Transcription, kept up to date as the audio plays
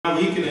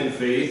weaken in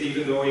faith,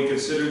 even though he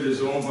considered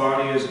his own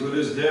body as good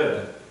as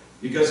dead,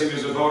 because he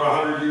was about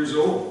 100 years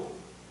old.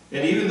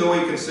 And even though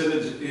he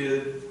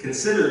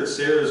considered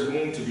Sarah's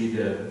womb to be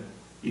dead,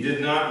 he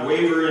did not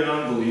waver in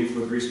unbelief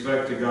with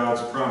respect to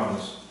God's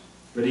promise,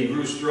 but he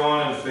grew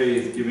strong in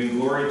faith, giving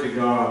glory to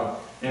God,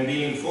 and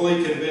being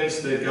fully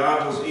convinced that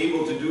God was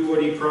able to do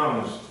what he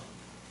promised.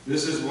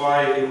 This is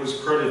why it was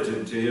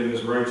credited to him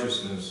as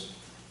righteousness.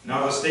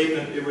 Now the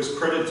statement, "it was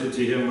credited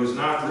to him," was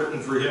not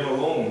written for him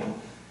alone,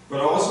 but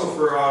also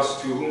for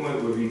us to whom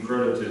it would be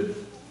credited,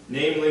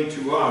 namely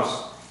to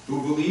us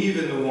who believe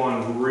in the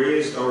one who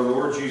raised our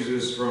Lord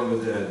Jesus from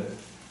the dead.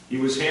 He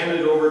was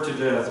handed over to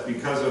death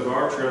because of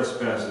our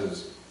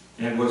trespasses,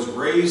 and was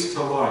raised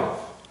to life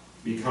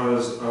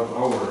because of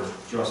our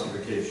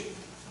justification.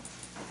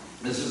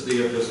 This is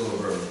the epistle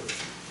of our Lord.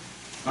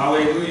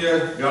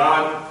 Hallelujah.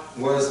 God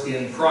was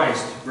in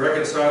Christ,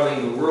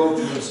 reconciling the world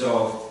to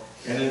himself,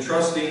 and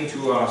entrusting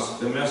to us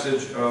the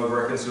message of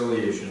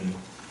reconciliation.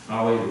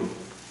 Hallelujah.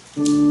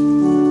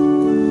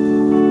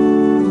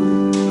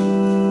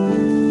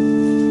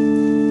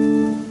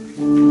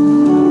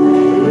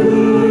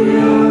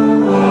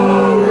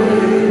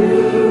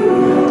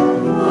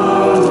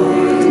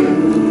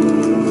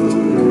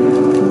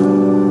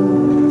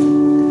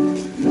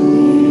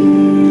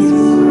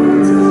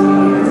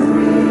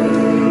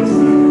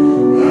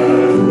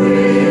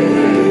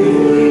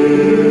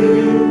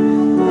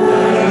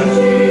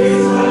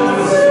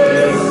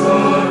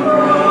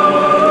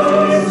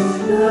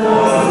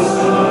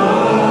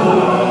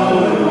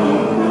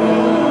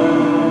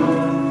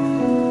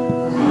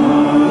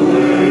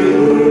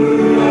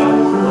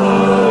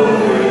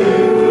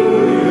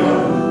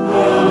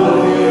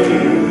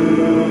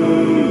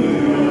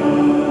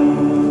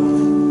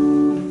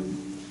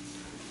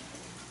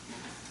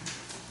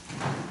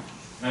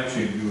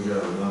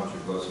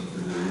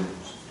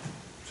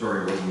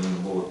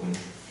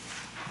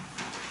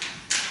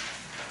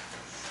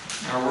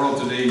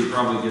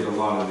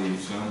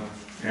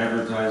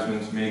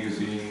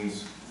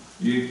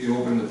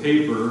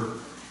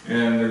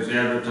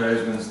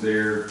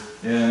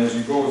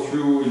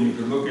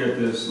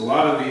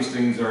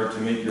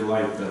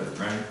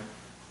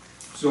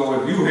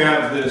 So if you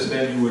have this,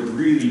 then you would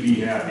really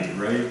be happy,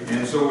 right?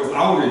 And so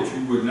without it,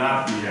 you would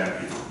not be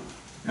happy.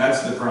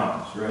 That's the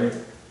promise, right?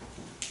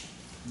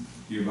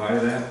 Do you buy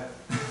that?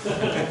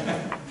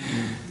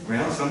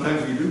 Well,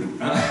 sometimes we do.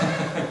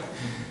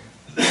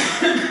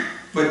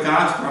 But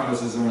God's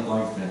promises aren't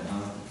like that,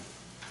 huh?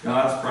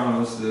 God's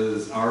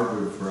promises are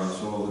good for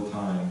us all the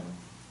time.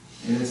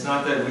 And it's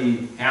not that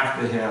we have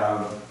to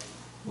have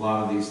a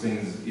lot of these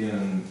things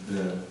in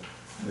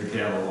the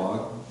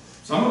catalog.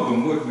 Some of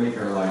them would make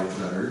our life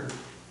better,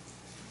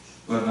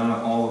 but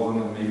not all of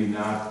them, and maybe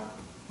not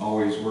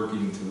always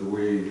working to the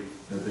way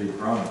that they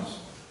promise.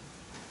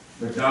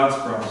 But God's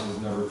promises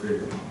never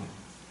fail.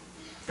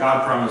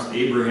 God promised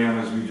Abraham,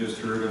 as we just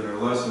heard in our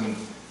lesson,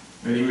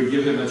 that he would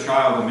give him a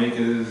child to make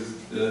his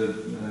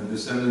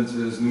descendants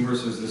as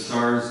numerous as the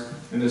stars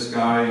in the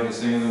sky and the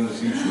sand on the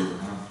seashore.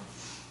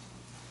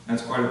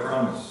 That's quite a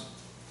promise.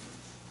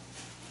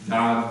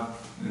 God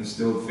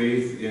instilled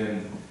faith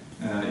in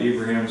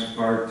Abraham's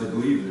part to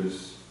believe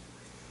this.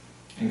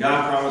 And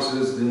God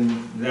promises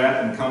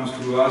that and comes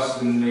to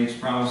us and makes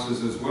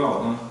promises as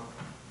well. Huh?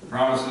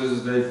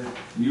 Promises that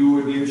you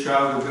would be a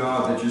child of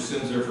God, that your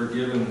sins are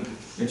forgiven,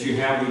 that you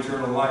have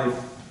eternal life.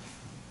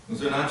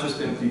 Those are not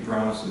just empty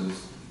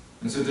promises.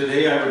 And so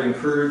today I would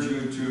encourage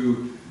you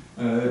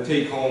to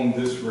take home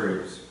this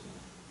phrase.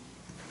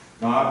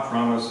 God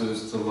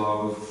promises to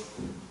love,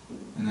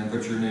 and then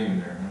put your name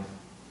there. Huh?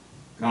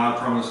 God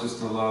promises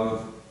to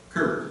love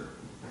Kurt.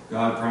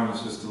 God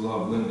promises to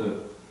love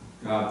Linda.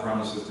 God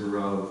promises to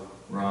love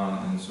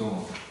Ron, and so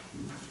on.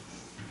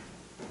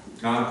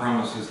 God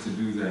promises to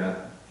do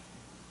that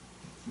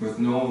with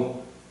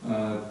no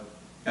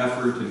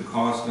effort and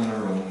cost on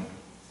our own,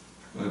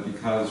 but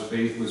because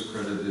faith was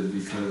credited,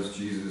 because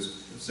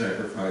Jesus'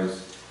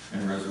 sacrifice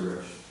and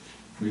resurrection.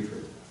 We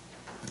pray.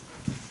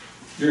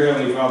 Dear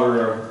Heavenly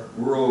Father, our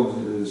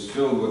world is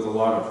filled with a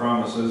lot of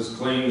promises,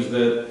 claims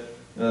that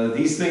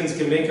these things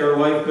can make our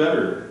life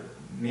better.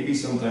 Maybe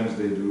sometimes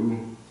they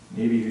do.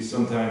 Maybe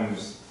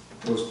sometimes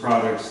those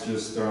products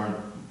just aren't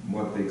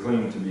what they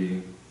claim to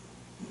be.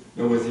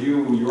 But with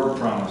you, your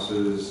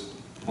promises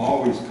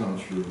always come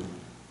true.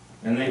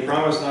 And they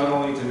promise not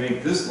only to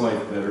make this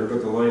life better,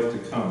 but the life to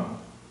come.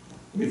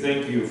 We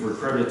thank you for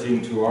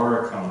crediting to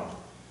our account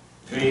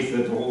faith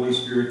that the Holy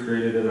Spirit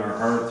created in our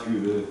heart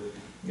through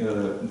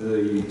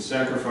the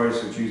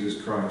sacrifice of Jesus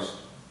Christ.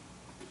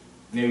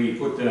 May we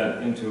put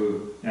that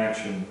into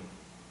action,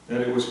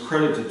 that it was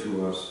credited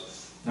to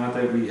us, not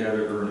that we had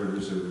to earn or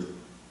deserve it.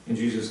 In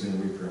Jesus' name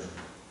we pray.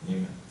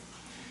 Amen.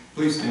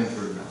 Please stand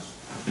for the gospel.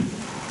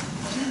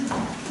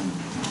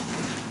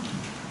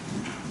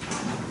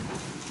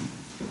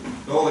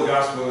 The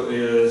gospel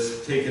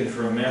is taken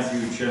from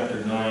Matthew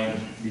chapter 9,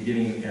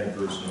 beginning at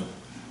verse 1.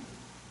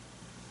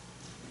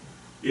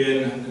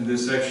 In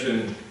this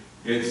section,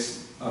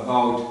 it's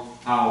about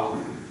how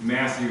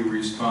Matthew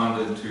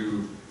responded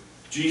to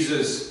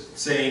Jesus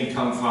saying,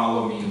 "Come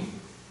follow me."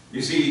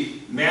 You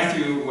see,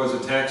 Matthew was a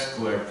tax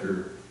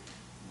collector.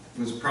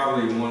 It was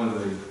probably one of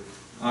the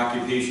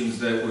occupations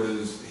that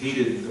was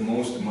hated the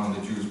most among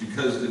the Jews,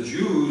 because the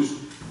Jews,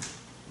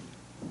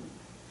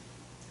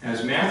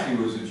 as Matthew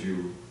was a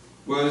Jew,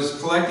 was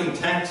collecting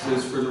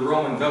taxes for the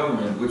Roman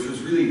government, which was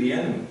really the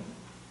enemy.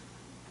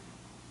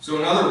 So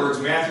in other words,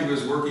 Matthew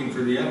was working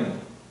for the enemy.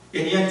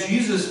 And yet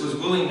Jesus was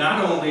willing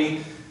not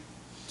only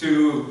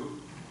to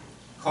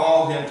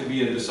call him to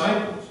be a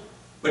disciple,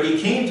 but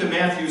he came to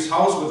Matthew's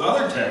house with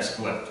other tax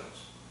collectors.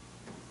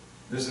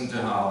 Listen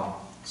to how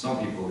some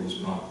people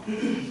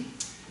respond.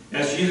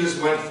 As Jesus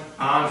went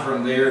on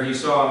from there, he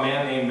saw a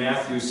man named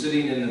Matthew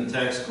sitting in the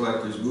tax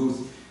collector's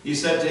booth. He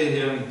said to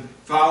him,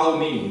 "Follow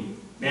me."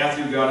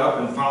 Matthew got up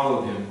and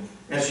followed him.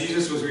 As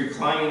Jesus was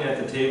reclining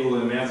at the table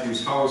in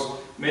Matthew's house,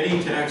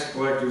 many tax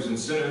collectors and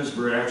sinners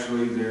were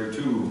actually there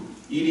too,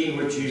 eating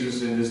with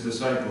Jesus and his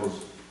disciples.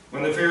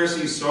 When the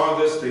Pharisees saw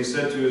this, they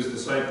said to his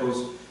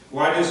disciples,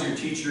 "Why does your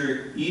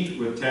teacher eat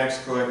with tax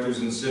collectors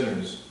and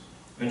sinners?"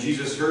 When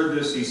Jesus heard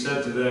this, he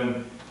said to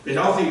them, "The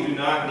healthy do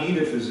not need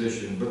a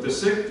physician, but the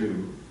sick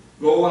do.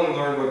 Go and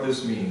learn what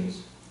this means.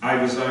 I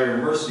desire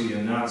mercy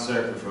and not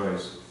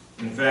sacrifice.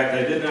 In fact,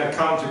 I did not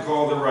come to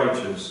call the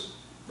righteous,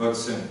 but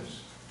sinners."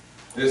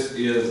 This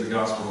is the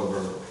gospel of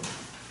our Lord.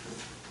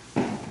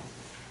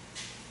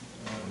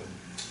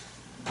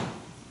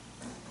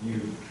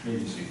 You may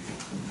be seated.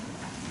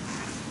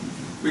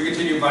 We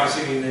continue by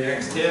singing the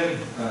next hymn,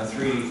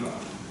 385.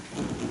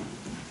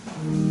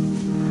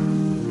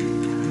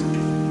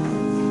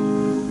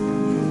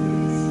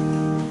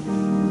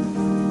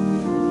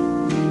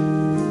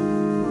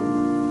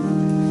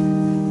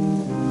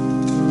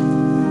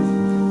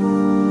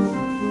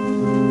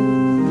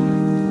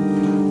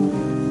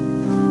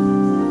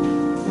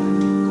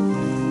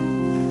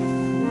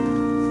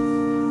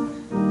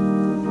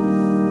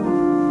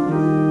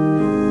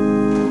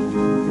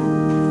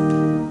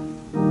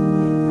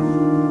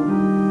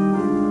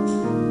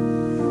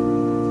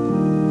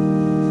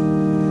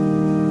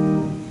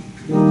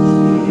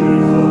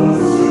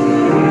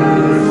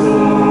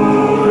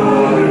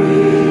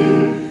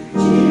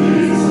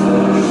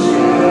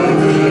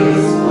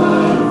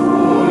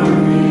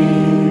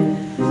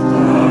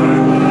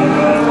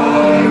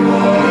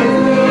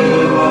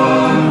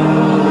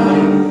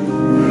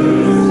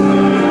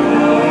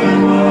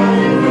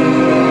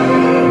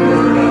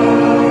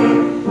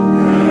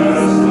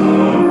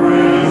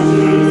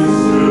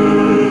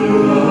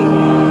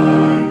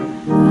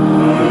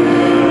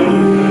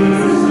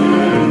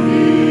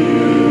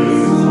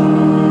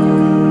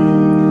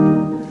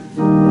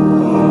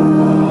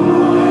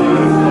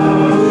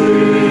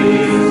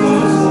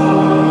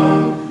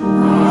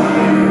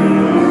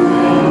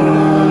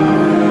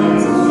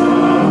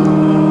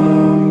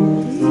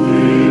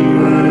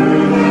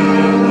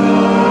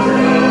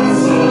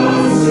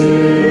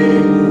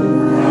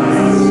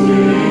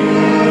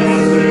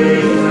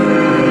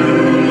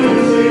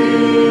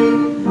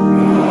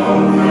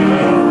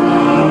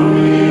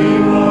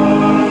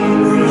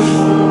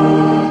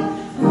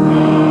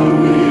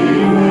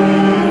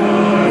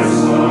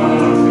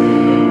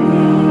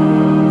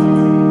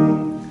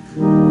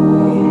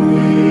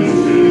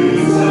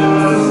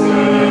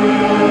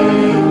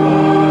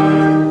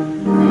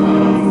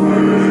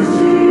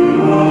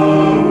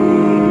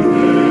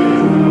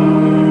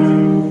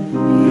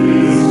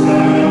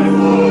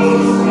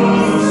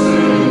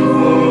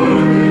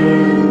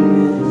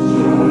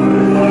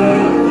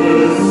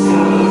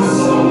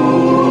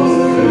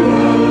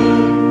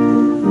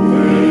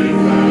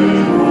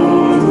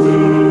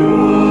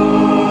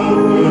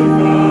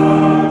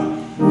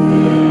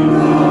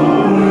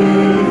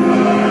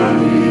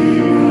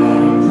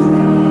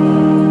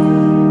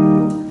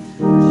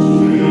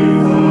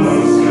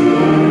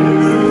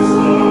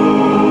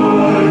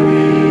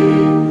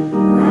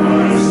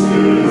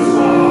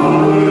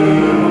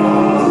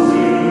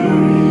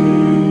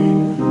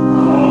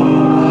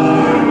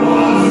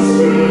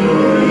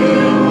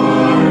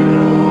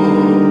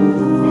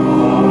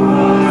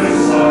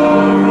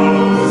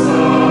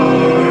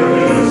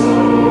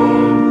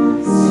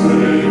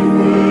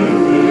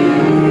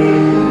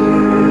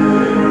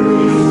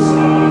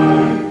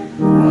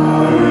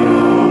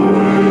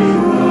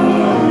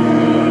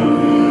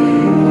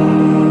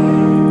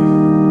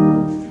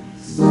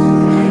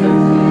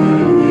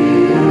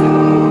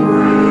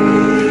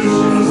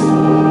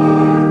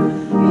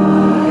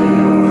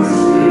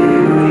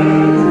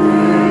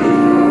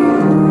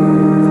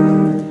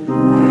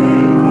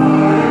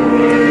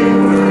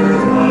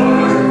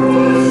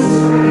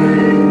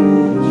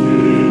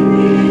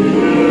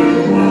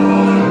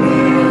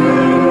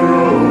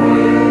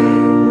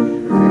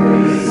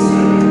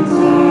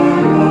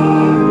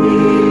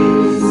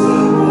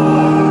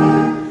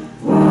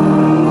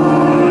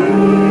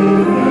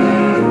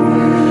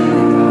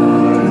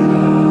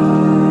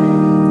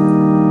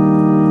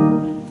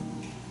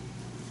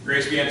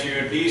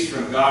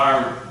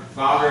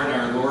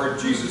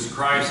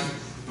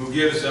 Who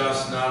gives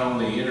us not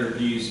only inner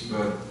peace,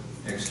 but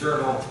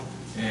external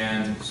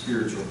and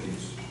spiritual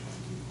peace.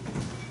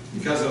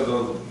 because of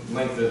the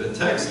length of the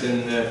text,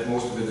 and that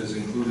most of it is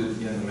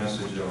included in the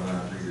message, I will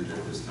not read it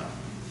at this time.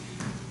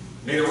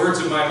 May the words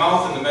of my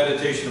mouth and the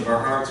meditation of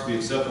our hearts be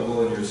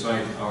acceptable in your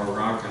sight, our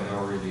rock and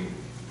our redeemer.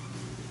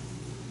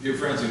 Dear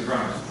friends in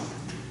Christ,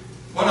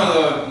 one of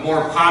the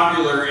more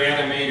popular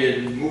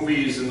animated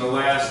movies in the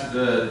last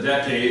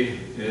decade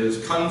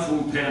is Kung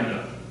Fu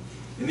Panda.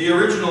 In the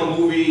original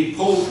movie,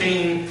 Po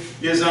Ping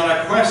is on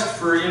a quest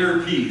for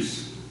inner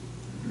peace.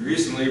 I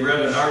recently read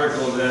an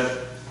article that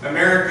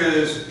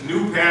America's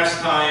new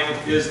pastime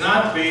is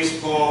not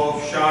baseball,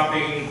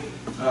 shopping,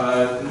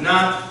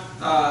 not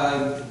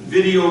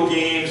video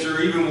games,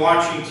 or even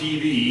watching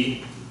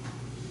TV.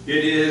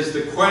 It is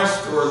the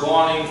quest or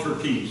longing for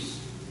peace.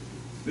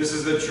 This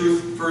is the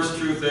first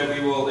truth that we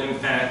will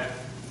impact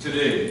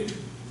today.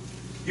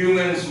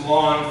 Humans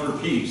long for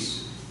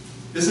peace.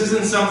 This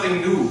isn't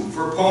something new,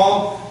 for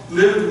Paul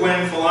lived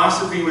when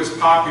philosophy was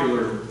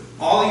popular.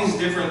 All these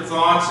different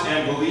thoughts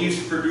and beliefs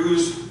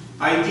produced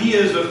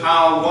ideas of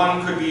how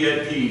one could be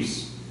at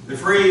peace. The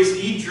phrase,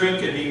 eat,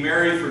 drink, and be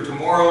merry, for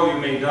tomorrow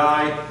you may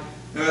die,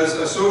 was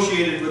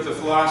associated with the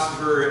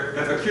philosopher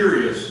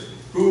Epicurus,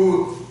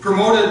 who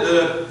promoted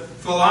the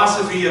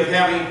philosophy of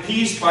having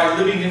peace by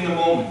living in the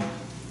moment.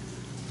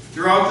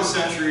 Throughout the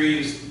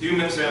centuries,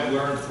 humans have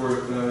learned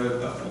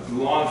to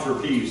long for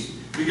peace.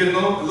 We can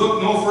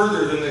look no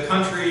further than the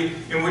country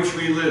in which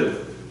we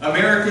live.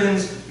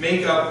 Americans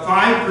make up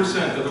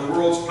 5% of the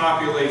world's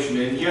population,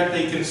 and yet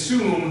they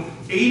consume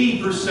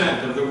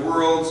 80% of the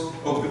world's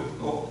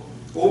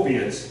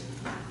opiates.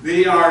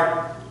 There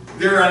are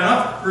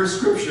enough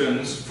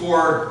prescriptions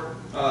for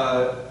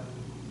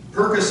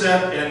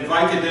Percocet and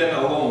Vicodin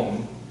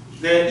alone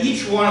that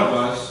each one of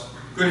us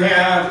could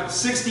have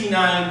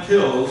 69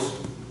 pills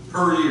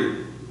per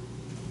year.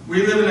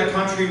 We live in a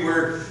country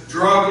where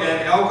drug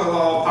and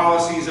alcohol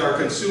policies are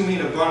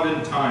consuming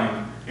abundant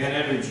time and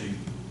energy.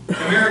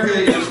 America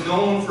is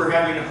known for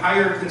having a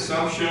higher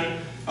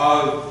consumption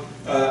of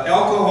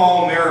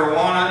alcohol,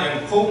 marijuana,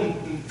 and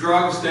potent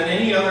drugs than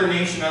any other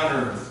nation on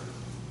earth.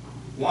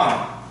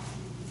 Why?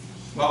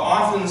 Well,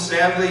 often,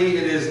 sadly,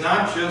 it is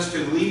not just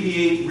to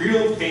alleviate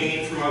real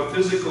pain from a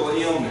physical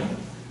ailment,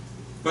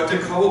 but to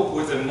cope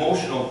with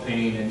emotional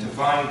pain and to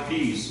find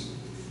peace.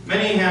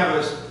 Many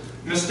have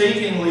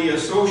mistakenly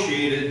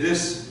associated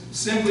this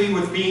simply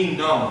with being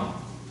numb.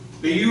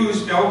 They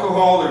use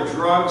alcohol or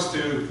drugs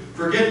to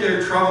forget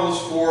their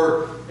troubles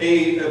for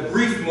a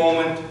brief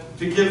moment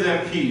to give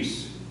them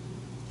peace.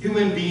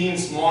 Human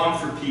beings long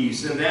for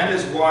peace, and that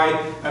is why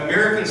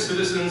American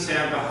citizens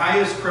have the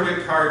highest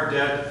credit card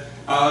debt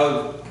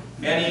of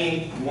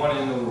anyone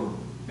in the world,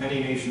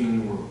 any nation in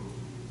the world.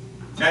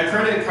 That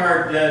credit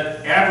card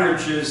debt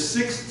averages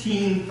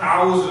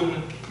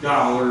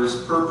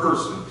 $16,000 per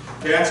person.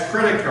 That's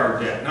credit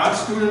card debt, not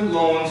student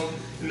loans,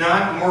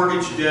 not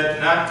mortgage debt,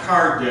 not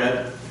car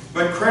debt,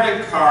 but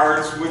credit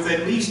cards with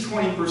at least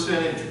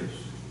 20% interest.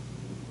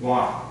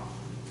 Why?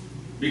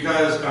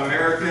 Because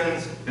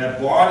Americans have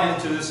bought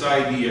into this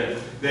idea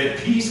that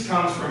peace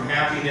comes from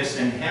happiness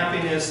and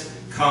happiness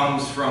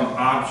comes from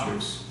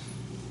objects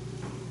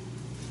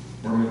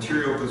or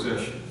material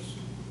possessions.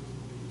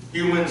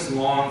 Humans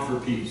long for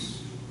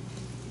peace.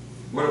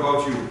 What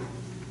about you?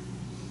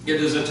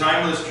 It is a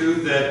timeless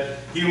truth that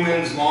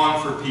humans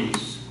long for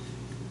peace.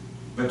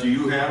 But do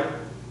you have it?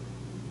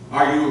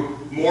 Are you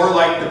more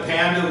like the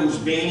panda who's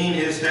banging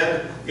his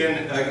head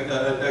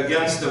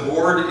against the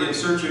board in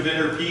search of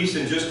inner peace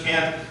and just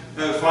can't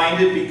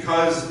find it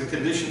because the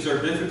conditions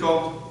are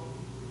difficult?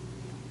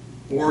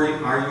 Or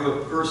are you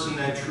a person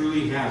that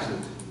truly has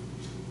it?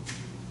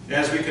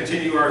 As we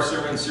continue our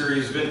sermon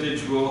series,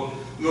 Vintage, we'll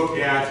look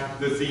at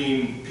the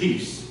theme,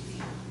 peace.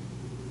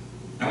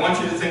 I want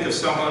you to think of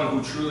someone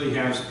who truly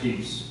has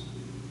peace.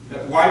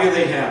 Why do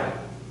they have it?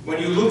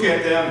 When you look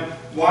at them,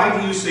 why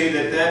do you say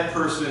that that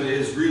person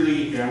is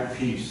really at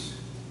peace?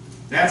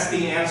 That's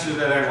the answer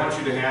that I want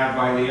you to have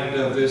by the end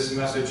of this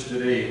message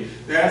today.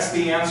 That's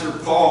the answer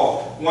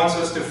Paul wants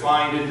us to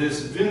find in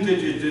this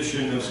vintage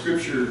edition of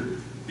Scripture,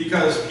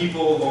 because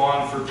people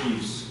long for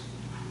peace.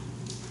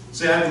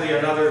 Sadly,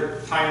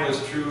 another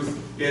timeless truth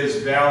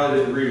is valid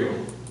and real.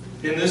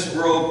 In this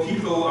world,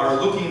 people are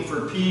looking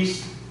for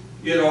peace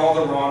in all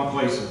the wrong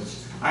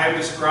places. I have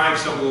described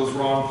some of those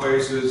wrong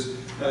places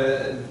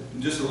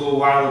just a little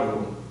while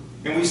ago.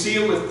 And we see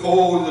it with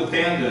Po the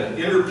panda.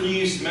 Inner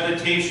peace,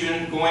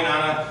 meditation, going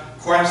on a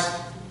quest.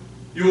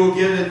 You will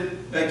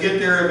get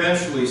there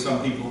eventually,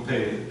 some people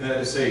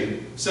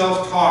say.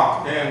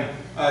 Self-talk and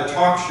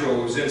talk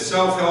shows and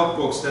self-help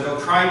books that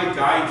will try to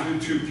guide you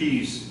to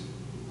peace.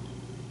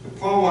 But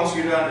Paul wants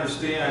you to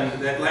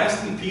understand that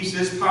lasting peace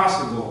is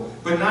possible,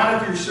 but not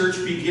if your search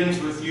begins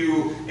with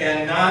you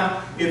and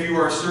not if you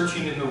are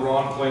searching in the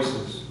wrong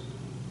places.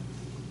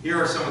 Here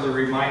are some of the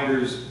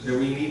reminders that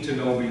we need to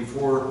know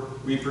before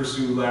we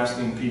pursue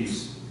lasting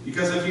peace.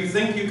 Because if you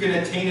think you can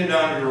attain it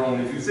on your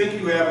own, if you think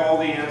you have all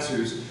the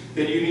answers,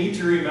 then you need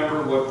to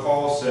remember what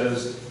Paul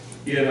says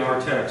in our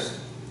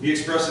text. He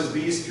expresses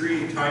these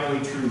three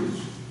timely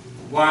truths.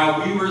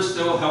 While we were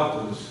still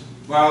helpless,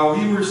 while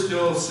we were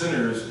still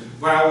sinners,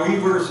 while we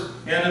were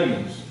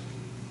enemies.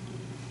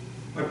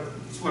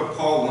 That's what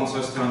Paul wants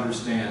us to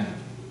understand.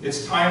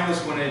 It's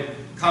timeless when it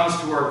comes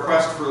to our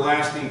quest for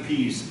lasting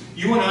peace.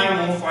 You and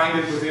I won't find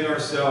it within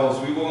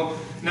ourselves. We will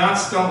not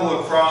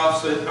stumble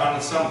across it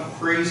on some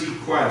crazy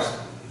quest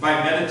by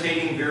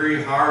meditating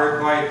very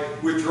hard, by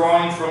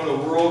withdrawing from the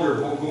world,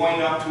 or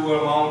going up to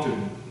a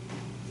mountain.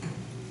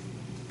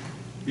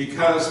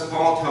 Because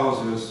Paul tells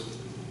us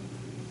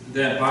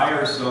that by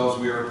ourselves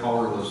we are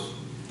powerless.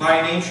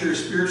 By nature,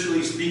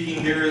 spiritually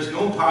speaking, there is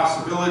no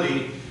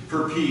possibility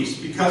for peace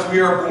because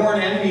we are born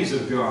enemies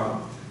of God.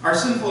 Our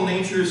sinful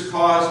natures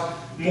cause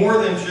more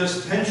than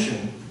just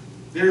tension.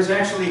 There's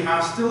actually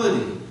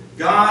hostility.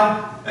 We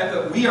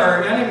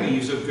are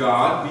enemies of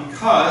God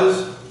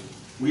because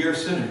we are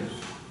sinners.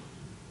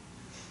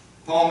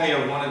 Paul may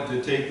have wanted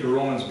to take the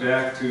Romans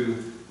back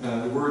to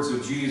the words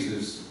of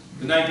Jesus.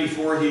 The night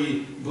before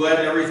he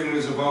bled, everything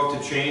was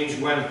about to change.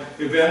 When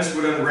events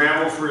would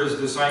unravel for his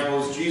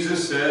disciples,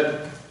 Jesus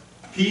said,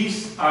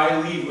 "Peace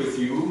I leave with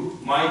you,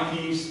 my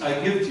peace I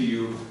give to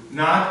you.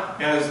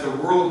 Not as the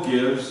world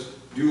gives,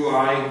 do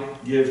I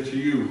give to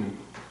you."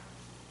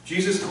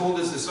 Jesus told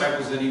his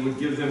disciples that he would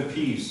give them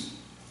peace.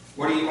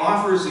 What he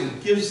offers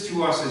and gives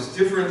to us is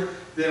different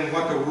than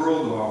what the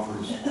world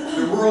offers.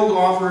 The world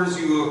offers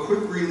you a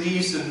quick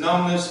release and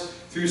numbness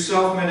through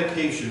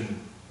self-medication,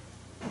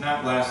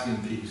 not lasting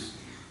peace.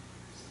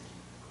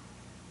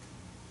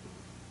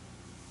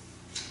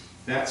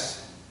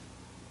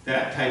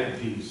 That type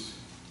of peace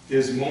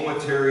is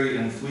momentary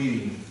and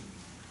fleeting.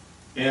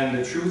 And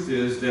the truth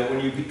is that when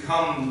you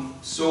become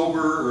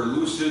sober or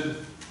lucid,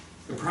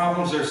 the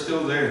problems are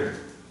still there.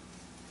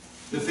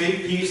 The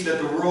fake peace that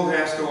the world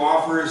has to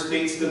offer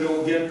states that it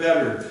will get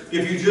better.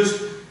 If you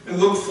just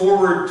look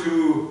forward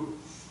to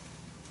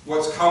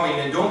what's coming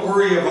and don't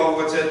worry about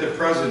what's at the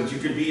present, you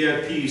can be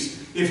at peace.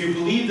 If you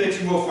believe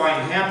that you will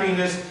find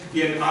happiness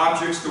in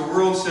objects, the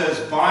world says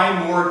buy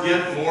more,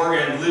 get more,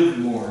 and live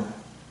more.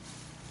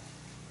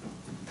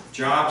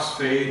 Jobs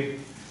fade,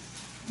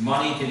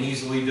 money can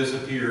easily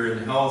disappear,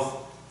 and health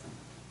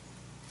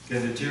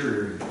can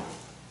deteriorate.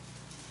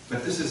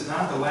 But this is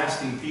not the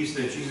lasting peace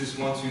that Jesus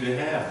wants you to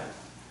have.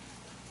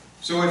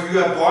 So if you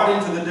have bought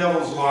into the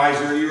devil's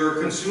lies, or you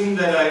are consumed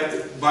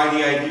by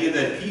the idea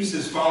that peace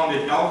is found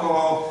in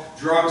alcohol,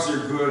 drugs,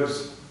 or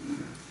goods,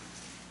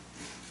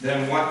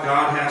 then what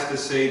God has to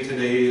say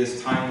today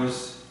is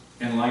timeless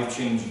and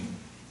life-changing.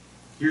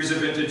 Here's a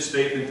vintage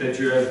statement that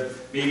you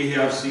maybe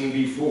have seen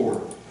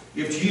before.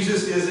 If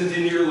Jesus isn't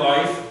in your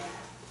life,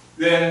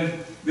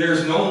 then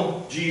there's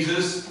no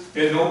Jesus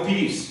and no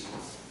peace.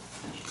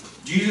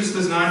 Jesus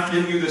does not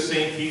give you the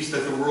same peace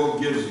that the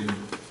world gives you.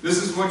 This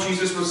is what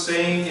Jesus was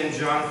saying in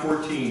John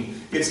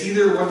 14. It's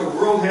either what the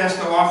world has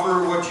to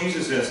offer or what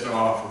Jesus has to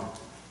offer.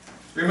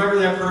 Remember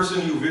that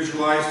person you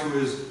visualized who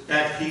is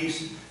at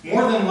peace?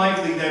 More than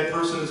likely that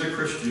person is a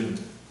Christian.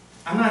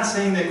 I'm not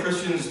saying that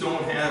Christians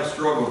don't have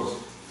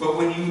struggles, but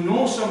when you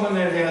know someone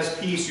that has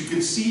peace, you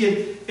can see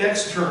it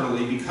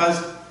externally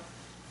because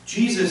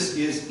Jesus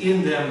is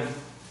in them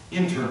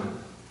internally.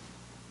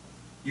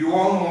 You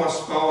all know a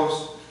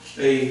spouse,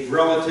 a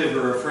relative,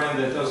 or a friend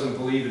that doesn't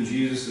believe in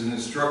Jesus and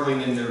is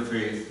struggling in their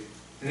faith,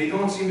 and they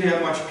don't seem to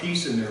have much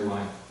peace in their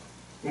life.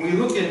 When we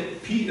look at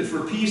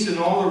for peace in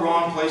all the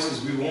wrong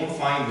places, we won't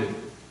find it.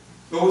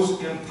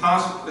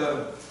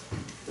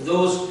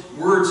 Those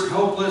words,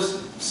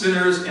 helpless,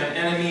 sinners, and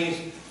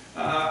enemies,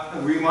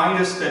 remind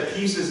us that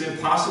peace is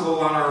impossible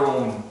on our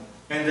own,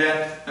 and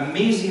that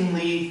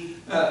amazingly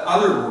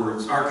other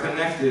words are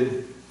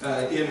connected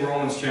in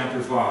Romans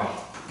chapter 5.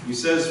 He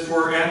says,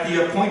 "For at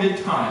the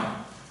appointed time,"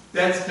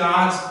 that's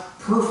God's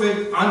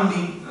perfect,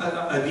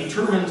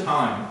 determined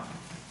time,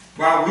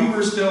 "while we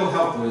were still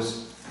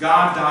helpless,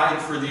 God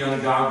died for the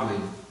ungodly."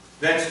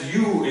 That's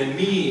you and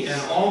me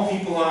and all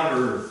people on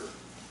earth.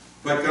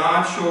 But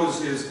God shows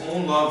his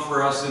own love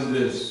for us in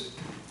this.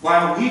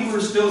 While we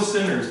were still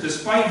sinners,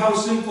 despite how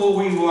sinful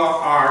we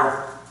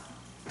are,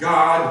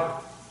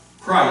 God,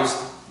 Christ,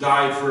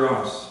 died for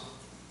us.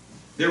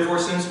 Therefore,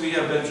 since we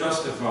have been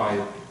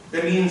justified,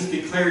 that means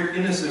declared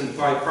innocent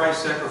by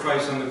Christ's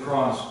sacrifice on the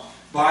cross,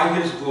 by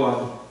his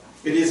blood,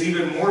 it is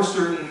even more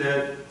certain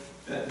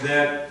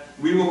that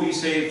we will be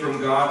saved from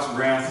God's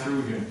wrath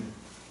through him.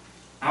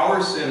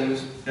 Our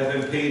sins have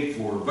been paid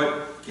for.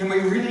 But can we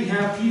really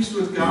have peace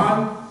with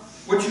God?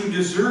 What you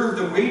deserve,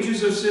 the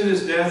wages of sin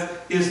is death,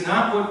 is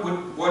not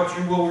what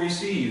you will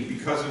receive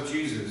because of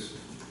Jesus.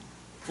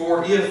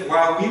 For if,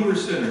 while we were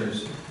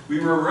sinners, we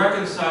were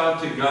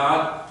reconciled to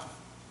God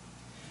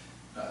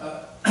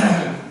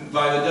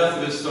by the death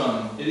of his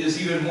Son, it is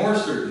even more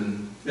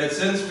certain that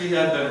since we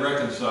have been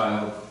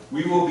reconciled,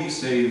 we will be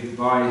saved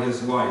by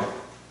his life.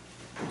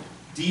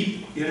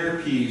 Deep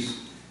inner peace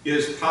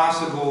is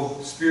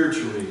possible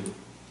spiritually.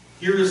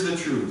 Here is the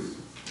truth.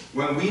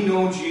 When we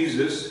know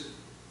Jesus,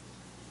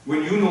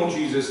 when you know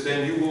Jesus,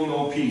 then you will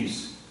know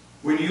peace.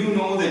 When you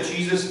know that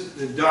Jesus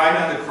died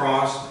on the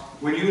cross,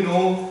 when you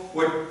know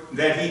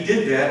that he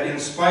did that in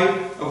spite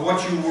of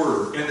what you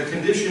were and the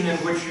condition in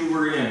which you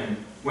were in,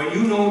 when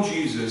you know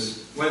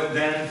Jesus,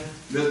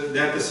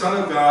 that the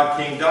Son of God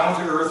came down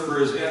to earth for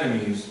his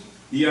enemies,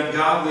 the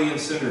ungodly and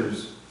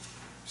sinners,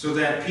 so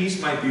that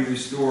peace might be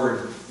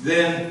restored.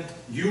 Then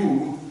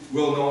you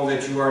will know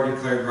that you are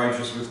declared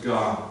righteous with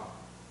God.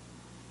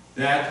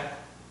 That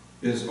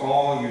is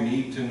all you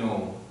need to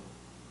know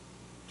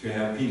to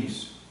have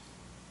peace.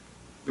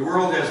 The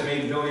world has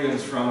made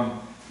millions from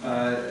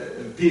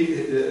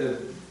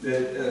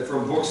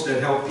books that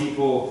help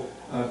people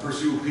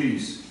pursue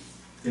peace.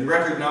 In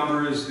record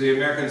numbers, the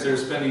Americans are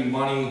spending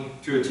money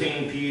to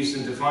attain peace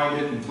and to find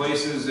it in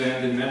places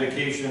and in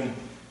medication.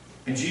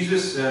 And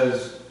Jesus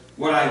says,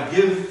 what I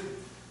give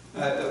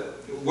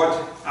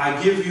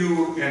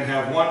you and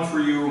have won for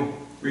you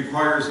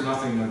requires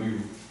nothing of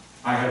you.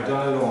 I have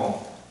done it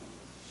all.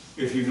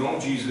 If you know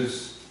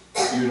Jesus,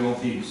 you know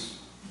peace.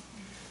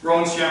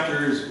 Romans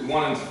chapters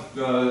 1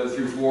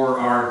 through 4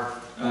 are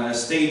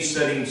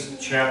stage-setting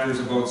chapters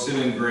about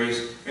sin and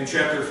grace, and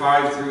chapter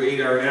 5 through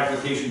 8 are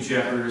application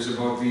chapters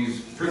about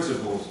these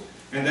principles.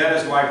 And that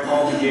is why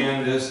Paul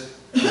began this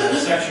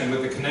section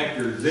with the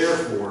connector,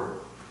 therefore,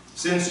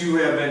 since you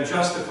have been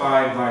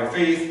justified by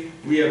faith,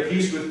 we have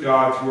peace with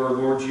God through our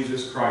Lord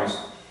Jesus Christ.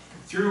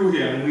 Through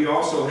him, we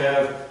also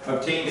have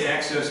obtained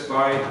access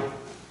by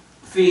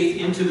faith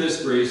into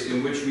this grace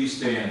in which we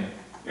stand.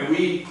 And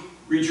we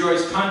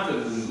rejoice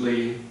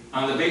confidently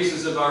on the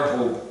basis of our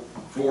hope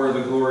for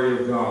the glory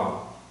of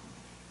God.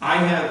 I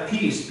have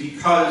peace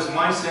because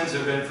my sins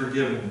have been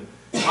forgiven.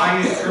 My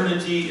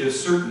eternity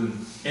is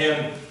certain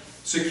and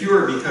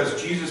secure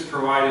because Jesus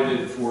provided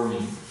it for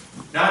me.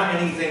 Not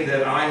anything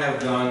that I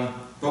have done,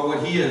 but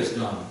what he has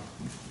done.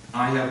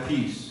 I have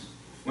peace.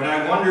 When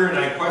I wonder and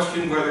I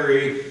question whether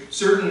a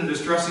certain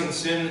distressing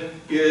sin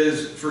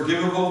is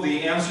forgivable,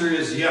 the answer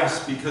is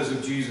yes, because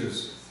of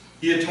Jesus.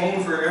 He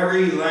atoned for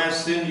every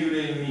last sin you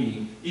and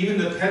me, even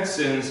the pet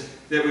sins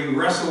that we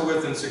wrestle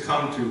with and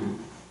succumb to.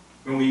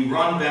 When we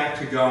run back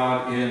to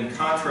God in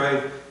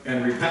contrite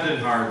and repentant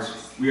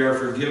hearts, we are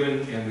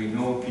forgiven and we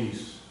know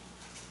peace.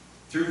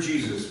 Through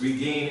Jesus, we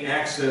gain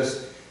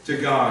access to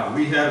God.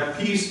 We have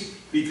peace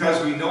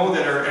because we know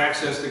that our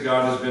access to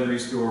God has been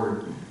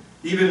restored.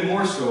 Even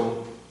more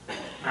so,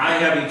 I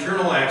have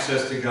eternal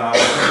access to God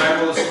because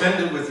I will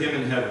spend it with him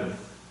in heaven.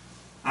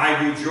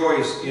 I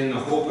rejoice in the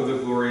hope of the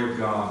glory of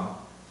God.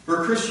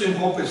 For Christian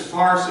hope is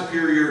far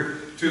superior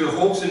to the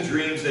hopes and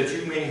dreams that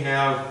you may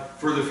have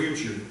for the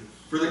future.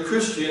 For the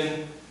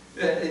Christian,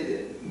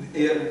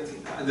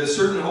 the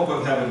certain hope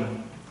of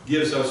heaven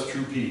gives us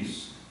true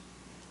peace.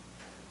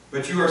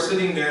 But you are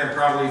sitting there and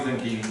probably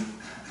thinking,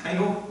 I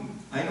know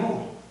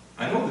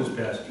this,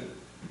 Pastor.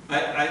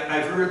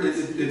 I've heard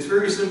it's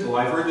very simple.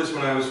 I've heard this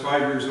when I was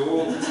 5 years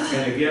old,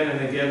 and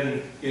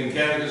again in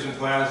catechism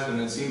class,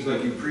 and it seems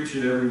like you preach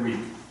it every week.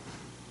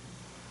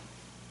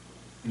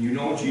 And you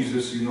know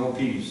Jesus, you know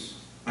peace.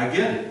 I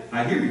get it.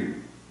 I hear you.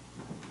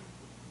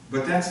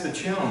 But that's the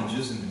challenge,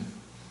 isn't it?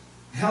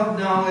 Head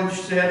knowledge,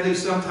 sadly,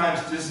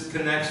 sometimes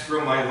disconnects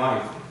from my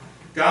life.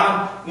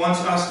 God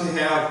wants us to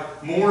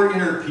have more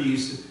inner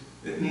peace,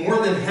 more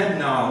than head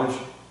knowledge,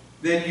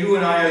 that you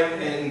and I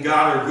and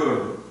God are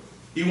good.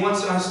 He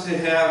wants us to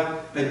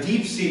have a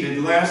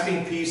deep-seated,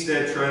 lasting peace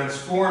that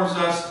transforms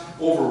us,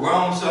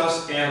 overwhelms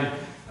us, and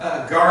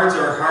guards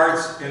our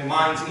hearts and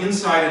minds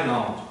inside and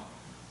out.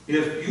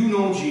 If you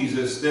know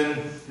Jesus, then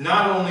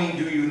not only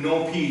do you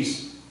know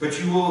peace, but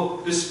you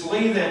will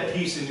display that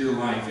peace in your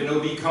life.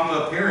 It'll become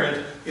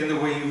apparent in the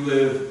way you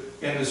live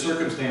and the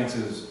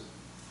circumstances.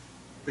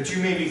 But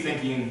you may be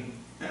thinking,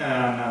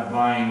 I'm not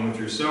buying what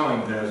you're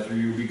selling, Pastor,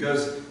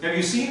 because have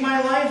you seen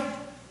my life?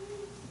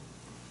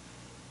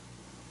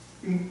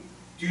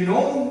 Do you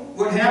know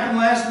what happened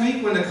last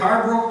week when the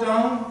car broke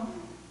down?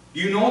 Do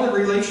you know the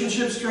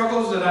relationship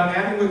struggles that I'm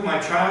having with my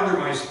child or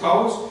my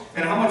spouse,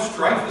 and how much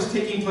strife is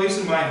taking place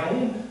in my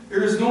home?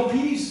 There is no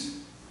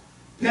peace.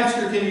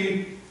 Pastor,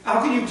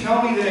 how can you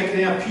tell me that I can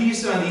have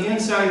peace on the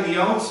inside and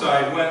the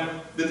outside when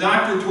the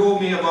doctor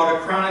told me about a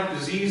chronic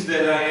disease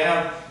that I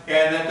have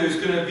and that there's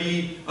going to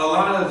be a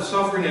lot of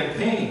suffering and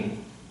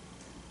pain?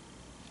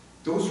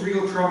 Those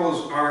real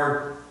troubles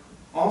are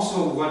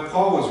also what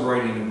Paul was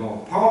writing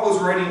about. Paul was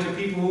writing to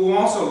people who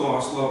also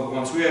lost loved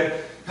ones, who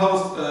had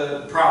health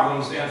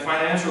problems and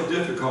financial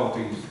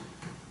difficulties,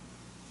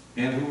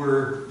 and who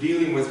were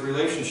dealing with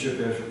relationship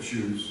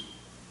issues.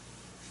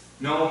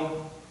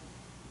 No,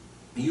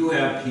 you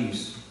have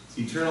peace,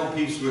 eternal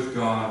peace with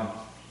God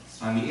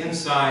on the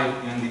inside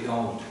and the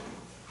out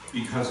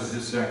because of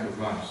his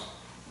sacrifice.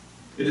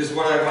 It is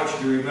what I want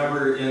you to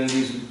remember in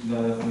these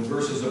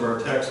verses of our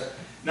text.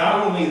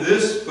 Not only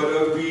this,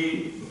 but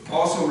we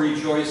also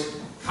rejoice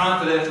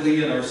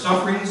confidently in our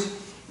sufferings.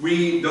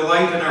 We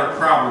delight in our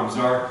problems,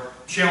 our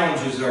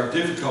challenges, our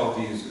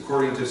difficulties,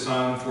 according to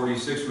Psalm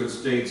 46, which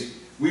states,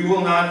 we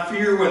will not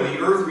fear when the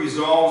earth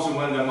resolves and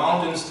when the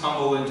mountains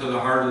tumble into the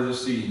heart of the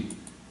sea,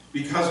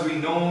 because we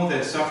know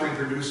that suffering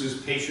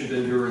produces patient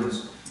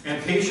endurance,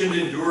 and patient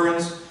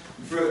endurance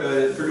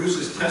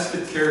produces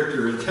tested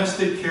character, and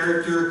tested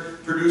character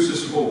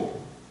produces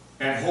hope,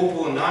 and hope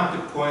will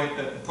not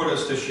put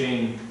us to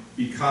shame,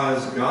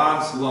 because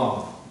God's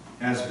love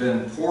has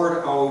been poured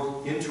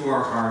out into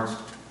our hearts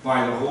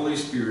by the Holy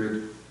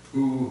Spirit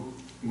who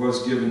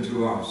was given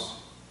to us.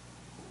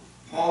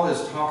 Paul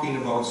is talking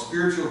about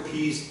spiritual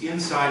peace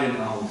inside and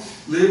out,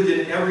 lived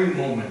in every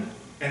moment.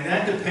 And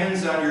that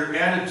depends on your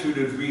attitude,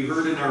 as we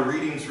heard in our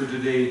readings for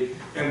today,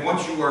 and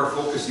what you are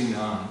focusing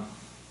on.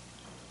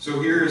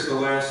 So here is the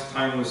last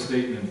timeless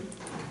statement.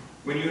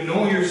 When you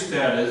know your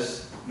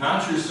status,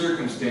 not your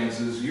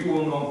circumstances, you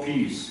will know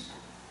peace.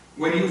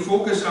 When you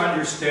focus on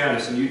your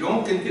status and you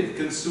don't get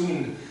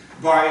consumed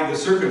by the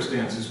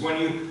circumstances,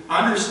 when you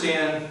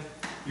understand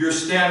your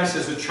status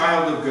as a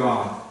child of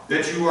God,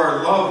 that you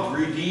are loved,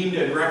 redeemed,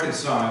 and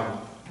reconciled,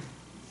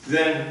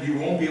 then you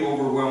won't be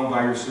overwhelmed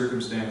by your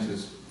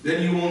circumstances.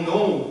 Then you will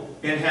know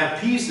and have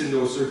peace in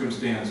those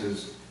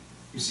circumstances.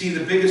 You see,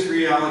 the biggest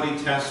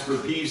reality tests for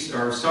peace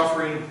are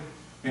suffering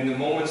and the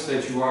moments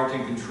that you aren't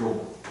in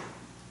control.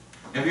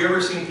 Have you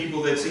ever seen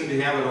people that seem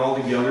to have it all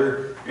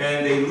together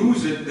and they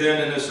lose it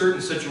then in a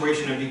certain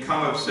situation and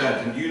become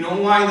upset? And do you know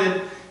why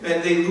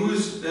that they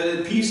lose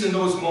peace in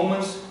those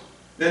moments?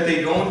 That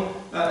they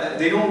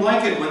don't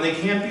like it when they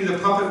can't be the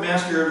puppet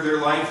master of their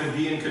life and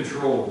be in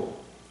control.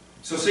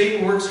 So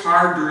Satan works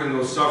hard during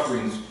those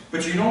sufferings.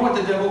 But you know what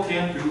the devil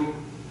can't do?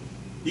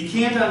 He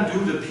can't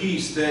undo the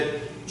peace that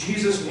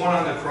Jesus won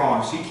on the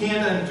cross. He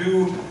can't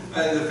undo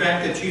the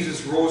fact that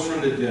Jesus rose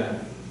from the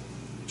dead.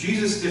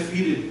 Jesus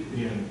defeated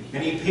him,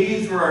 and he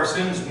paid for our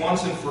sins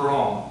once and for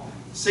all.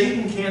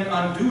 Satan can't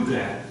undo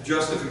that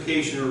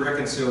justification or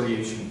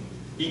reconciliation.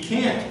 He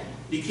can't.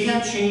 He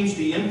can't change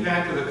the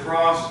impact of the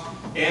cross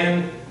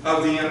and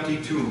of the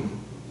empty tomb.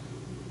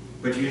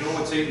 But you know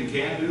what Satan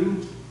can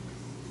do?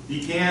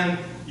 He can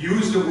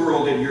use the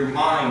world in your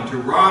mind to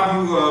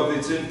rob you of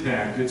its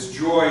impact, its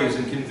joys,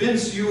 and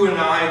convince you and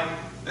I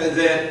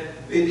that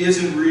it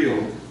isn't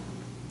real.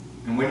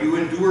 And when you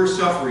endure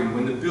suffering,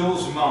 when the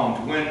bills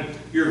mount, when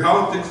your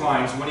health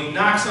declines, when he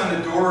knocks on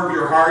the door of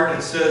your heart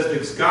and says,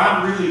 does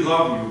God really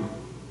love you?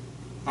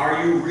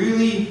 Are you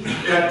really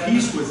at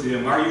peace with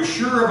him? Are you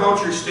sure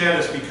about your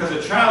status? Because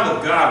a child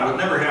of God would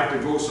never have to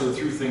go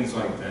through things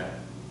like that.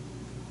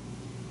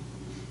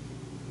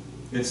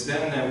 It's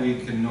then that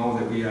we can know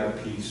that we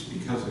have peace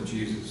because of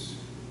Jesus.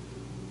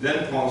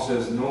 Then Paul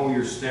says, no,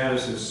 your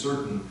status is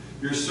certain.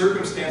 Your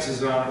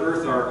circumstances on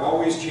earth are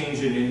always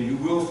changing and you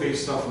will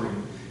face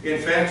suffering. In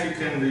fact, you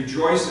can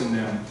rejoice in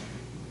them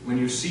when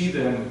you see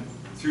them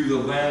through the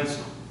lens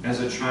as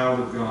a child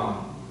of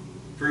God.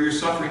 For your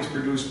sufferings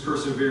produce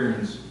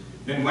perseverance.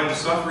 And when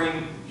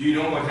suffering, do you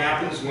know what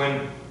happens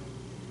when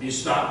you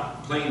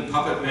stop playing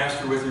puppet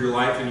master with your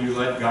life and you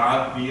let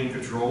God be in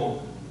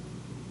control?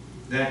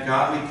 That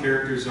godly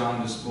character is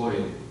on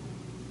display.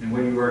 And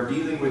when you are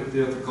dealing with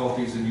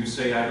difficulties and you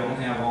say, I don't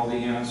have all the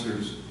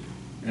answers,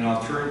 and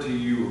I'll turn to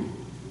you,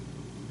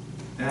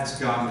 that's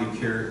godly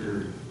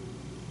character.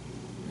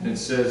 And it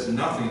says,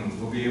 nothing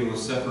will be able to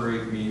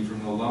separate me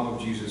from the love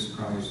of Jesus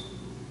Christ,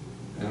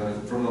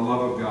 from the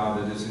love of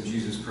God that is in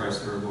Jesus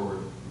Christ our Lord.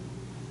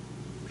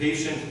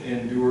 Patient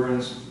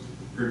endurance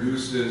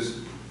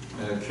produces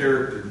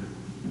character.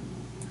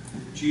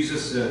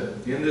 Jesus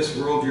said, in this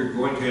world you're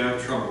going to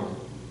have trouble.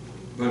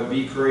 But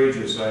be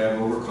courageous, I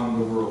have overcome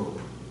the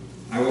world.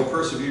 I will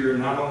persevere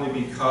not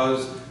only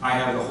because I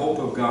have the hope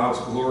of God's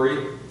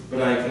glory,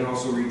 but I can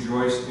also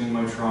rejoice in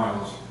my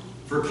trials.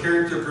 For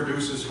character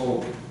produces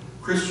hope,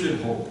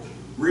 Christian hope,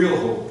 real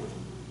hope.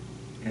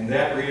 And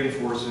that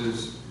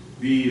reinforces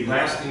the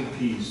lasting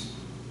peace,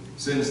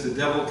 since the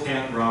devil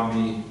can't rob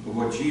me of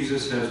what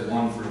Jesus has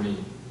won for me.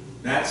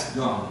 That's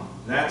done,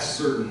 that's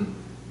certain,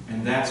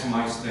 and that's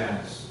my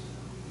status.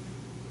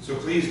 So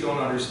please don't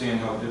understand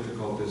how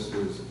difficult this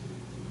is.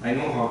 I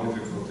know how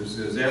difficult this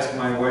is. Ask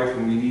my wife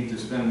when we need to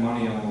spend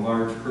money on a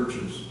large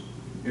purchase.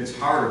 It's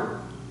hard.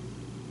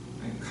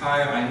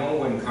 I know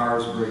when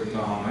cars break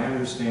down. I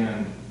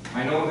understand.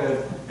 I know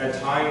that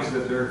at times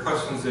that there are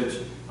questions that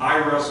I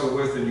wrestle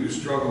with and you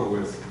struggle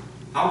with.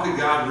 How could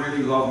God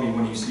really love me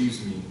when he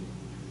sees me?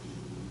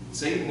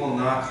 Satan will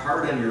knock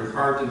hard on your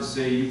heart and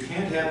say, you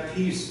can't have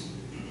peace.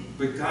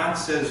 But God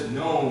says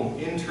no,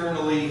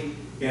 internally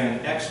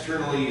and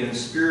externally and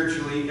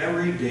spiritually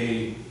every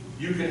day.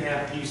 You can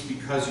have peace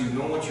because you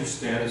know what your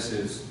status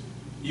is.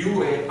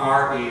 You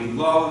are a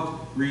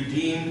loved,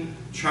 redeemed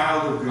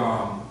child of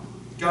God.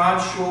 God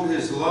showed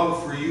his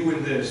love for you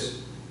in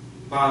this.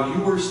 While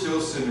you were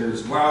still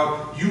sinners,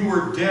 while you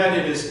were dead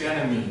in his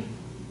enemy,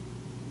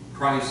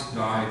 Christ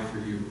died for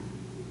you.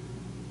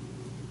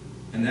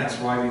 And that's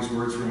why these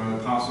words from the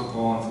Apostle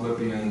Paul in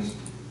Philippians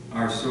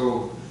are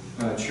so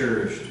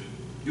cherished.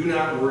 Do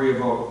not worry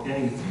about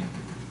anything,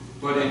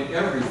 but in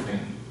everything,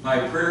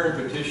 by prayer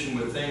and petition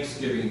with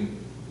thanksgiving,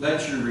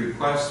 let your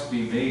requests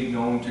be made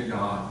known to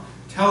God.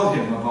 Tell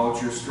him about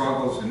your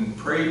struggles and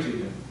pray to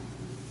him.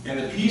 And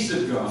the peace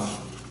of God,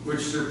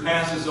 which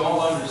surpasses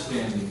all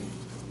understanding,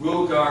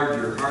 will guard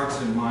your hearts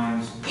and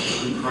minds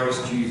through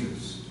Christ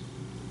Jesus.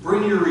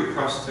 Bring your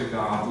requests to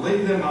God.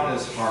 Lay them on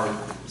his heart.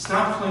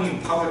 Stop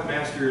playing puppet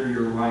master in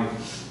your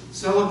life.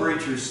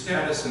 Celebrate your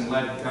status and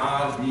let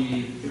God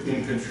be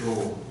in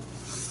control.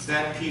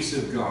 that peace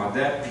of God,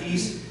 that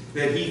peace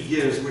that He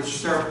gives, which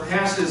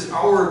surpasses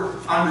our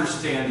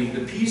understanding,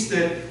 the peace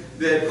that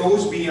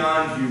goes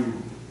beyond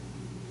you,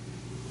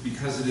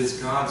 because it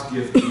is God's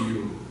gift to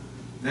you.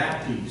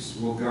 That peace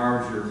will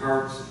guard your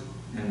hearts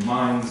and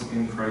minds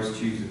in Christ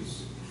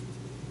Jesus.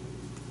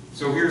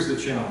 So here's the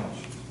challenge.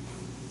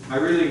 I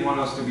really want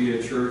us to be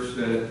a church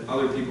that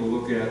other people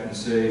look at and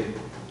say,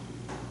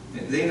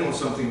 they know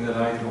something that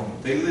I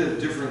don't. They live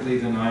differently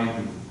than I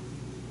do.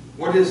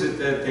 What is it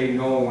that they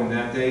know and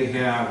that they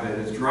have that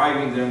is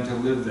driving them to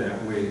live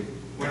that way?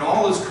 When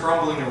all is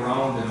crumbling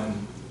around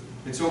them,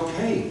 it's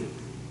okay.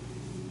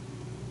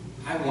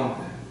 I want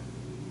that.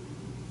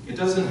 It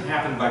doesn't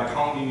happen by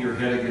pounding your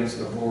head against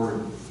the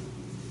board.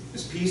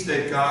 This peace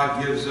that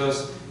God gives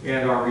us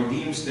and our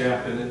redeemed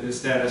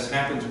status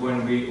happens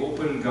when we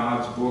open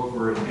God's book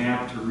or an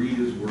app to read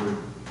His Word.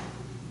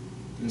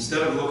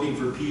 Instead of looking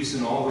for peace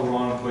in all the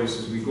wrong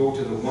places, we go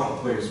to the one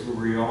place where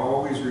we are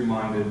always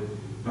reminded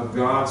of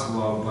God's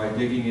love by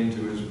digging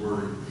into His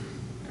Word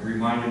and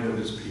reminded of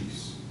His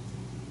peace.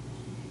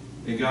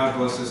 May God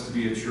bless us to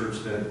be a church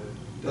that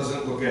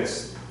doesn't look at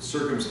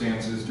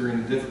circumstances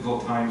during the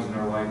difficult times in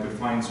our life, but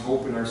finds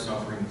hope in our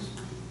sufferings,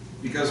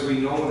 because we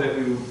know that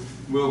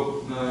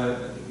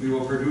we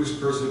will produce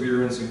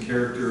perseverance and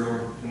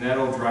character, and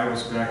that'll drive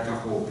us back to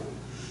hope.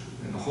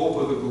 And the hope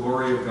of the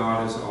glory of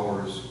God is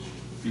ours,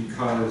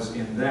 because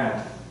in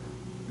that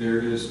there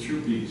is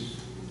true peace,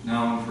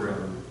 now and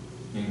forever.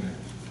 Amen.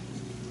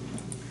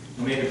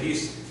 And may the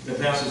peace that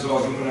passes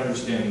all human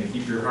understanding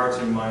keep your hearts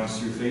and minds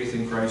through faith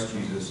in Christ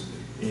Jesus.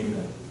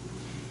 Amen.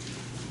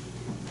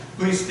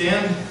 Please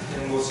stand,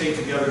 and we'll say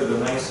together the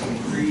Nicene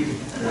Creed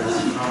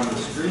that's on the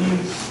screen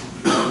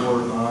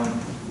or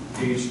on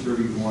page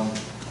 31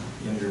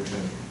 in your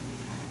pen.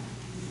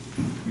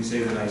 We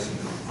say the Nicene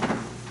Creed.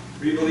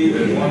 We believe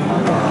in one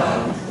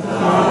God,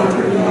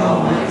 Father, the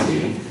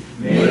Almighty,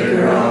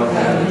 maker of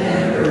heaven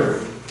and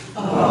earth,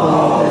 of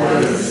all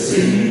that is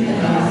seen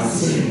and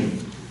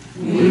unseen.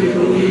 We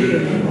believe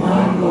in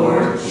one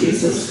Lord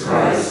Jesus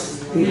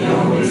Christ, the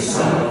only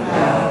Son of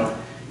God,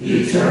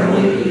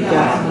 eternally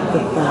begotten of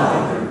the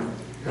Father,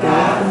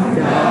 God from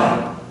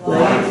God,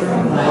 light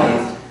from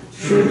light,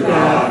 true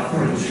God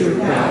from true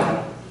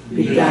God,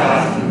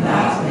 begotten,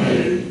 not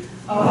made,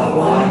 of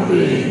one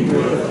being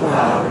with the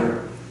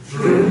Father.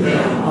 Through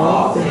Him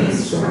all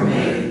things were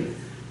made.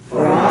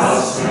 For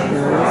us and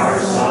for our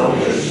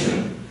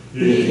salvation,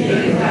 He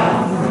came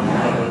down from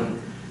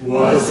heaven,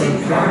 was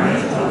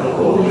incarnate of the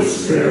Holy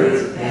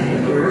Spirit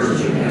and the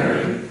Virgin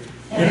Mary,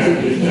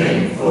 and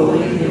became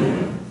fully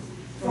human.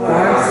 For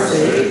our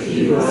sake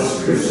He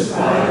was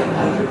crucified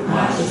under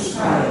Pontius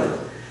Pilate.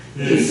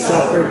 He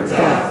suffered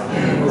death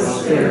and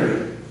was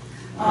buried.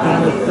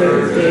 On the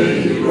third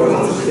day He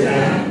rose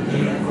again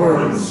in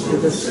accordance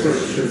with the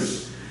Scriptures.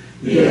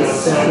 He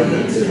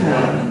ascended into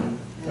heaven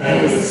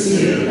and is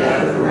seated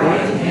at the right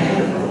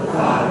hand of the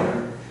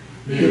Father.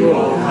 He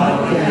will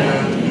come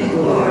again in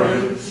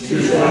glory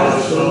to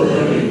judge the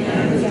living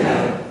and the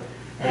dead,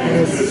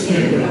 and His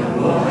kingdom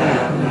will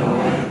have no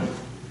end.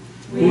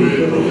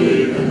 We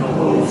believe in the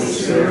Holy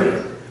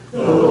Spirit, the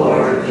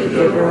Lord, the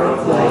giver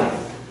of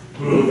life,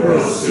 who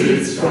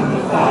proceeds from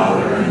the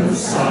Father and the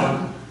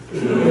Son,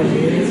 who in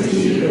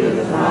unity with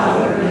the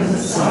Father and the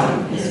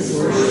Son is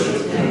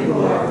worshipped and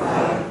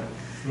glorified,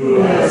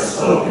 who has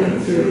spoken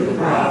through the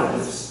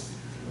prophets.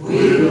 We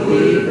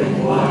believe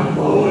in one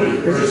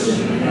holy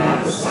Christian and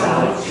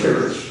apostolic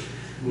church.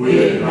 We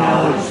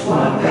acknowledge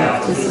one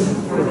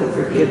baptism for the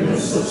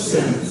forgiveness of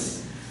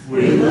sins.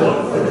 We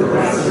look for the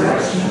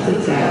resurrection of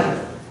the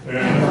dead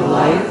and the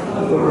life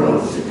of the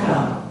world to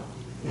come.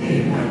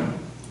 Amen.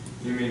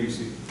 You may be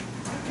seated.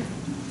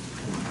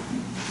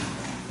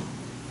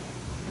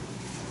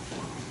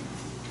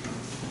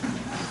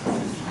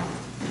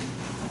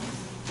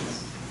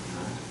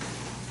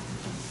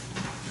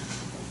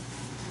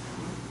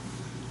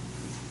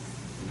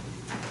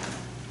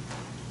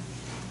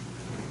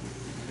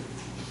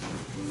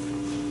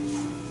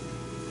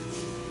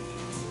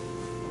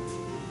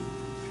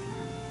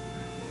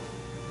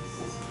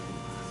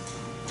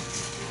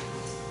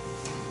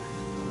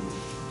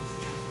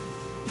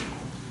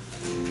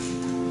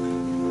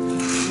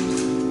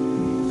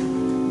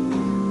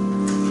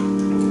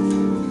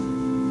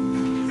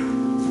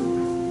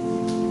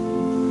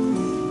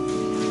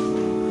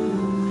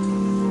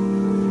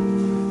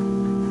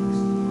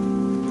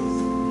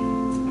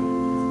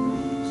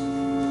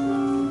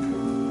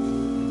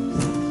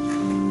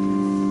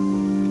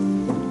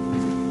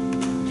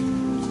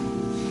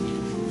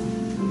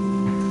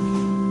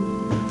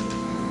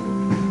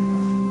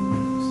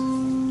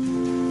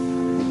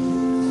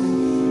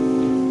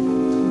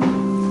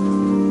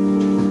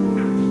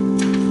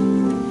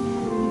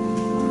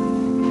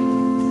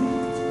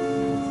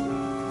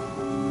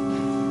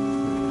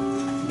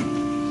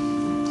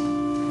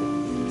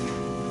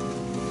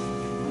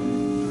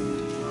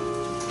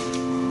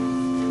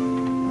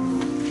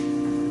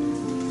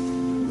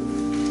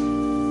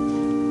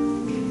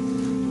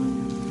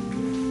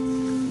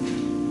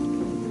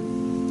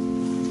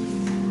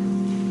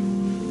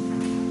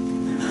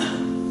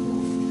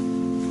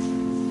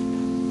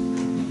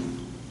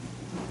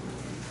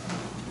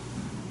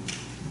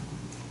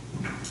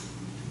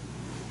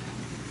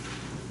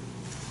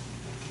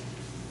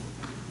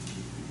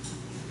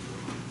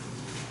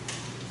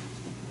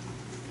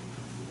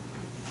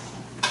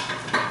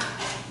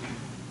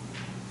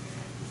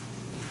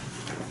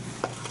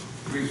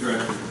 Please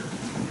rise.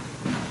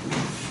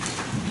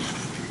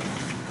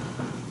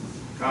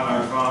 God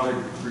our Father,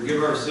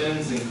 forgive our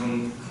sins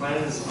and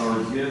cleanse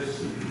our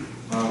gifts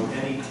of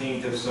any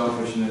taint of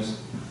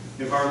selfishness.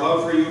 If our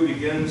love for you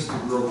begins to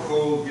grow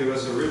cold, give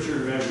us a richer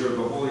measure of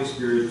the Holy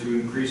Spirit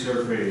to increase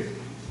our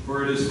faith.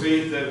 For it is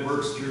faith that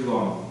works through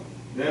love.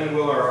 Then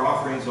will our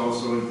offerings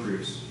also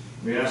increase.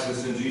 We ask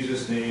this in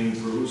Jesus' name,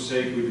 for whose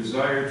sake we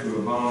desire to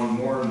abound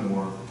more and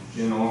more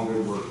in all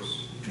good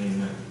works.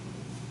 Amen.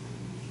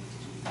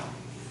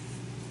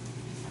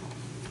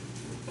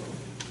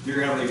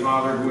 Dear Heavenly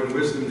Father, who in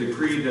wisdom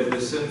decreed that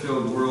this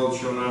sin-filled world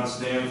shall not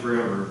stand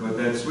forever, but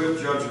that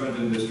swift judgment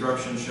and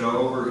destruction shall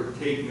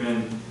overtake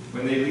men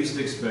when they least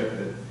expect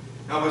it,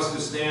 help us to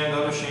stand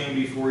unashamed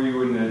before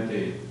you in that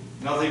day.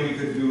 Nothing we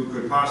could do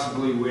could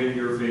possibly win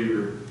your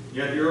favor,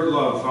 yet your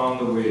love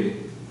found the way.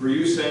 For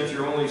you sent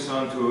your only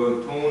Son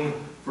to atone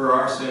for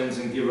our sins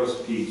and give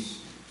us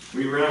peace.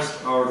 We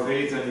rest our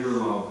faith on your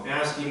love,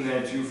 asking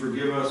that you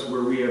forgive us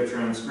where we have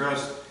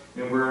transgressed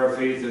and where our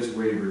faith has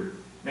wavered.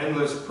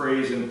 Endless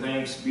praise and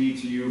thanks be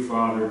to you,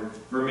 Father,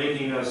 for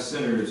making us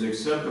sinners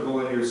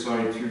acceptable in your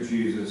sight through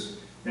Jesus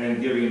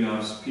and giving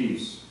us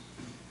peace.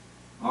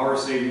 Our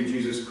Savior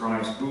Jesus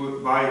Christ,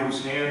 by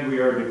whose hand we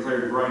are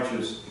declared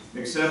righteous,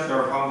 accept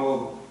our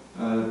humble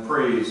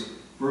praise,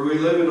 for we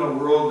live in a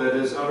world that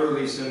is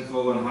utterly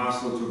sinful and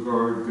hostile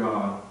to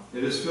God.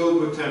 It is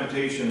filled with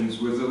temptations,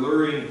 with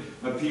alluring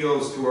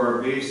appeals to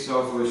our base,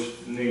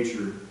 selfish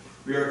nature.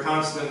 We are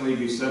constantly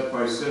beset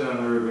by sin on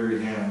our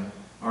very hand.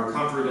 Our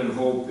comfort and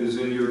hope is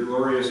in your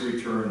glorious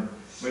return,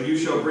 when you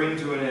shall bring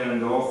to an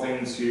end all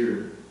things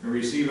here, and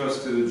receive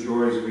us to the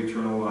joys of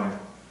eternal life.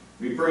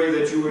 We pray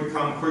that you would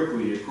come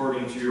quickly,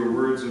 according to your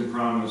words and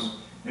promise,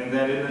 and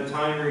that in the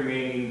time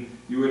remaining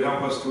you would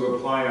help us to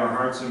apply our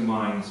hearts and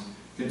minds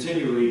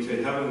continually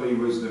to heavenly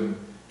wisdom,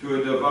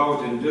 to a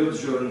devout and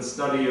diligent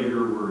study of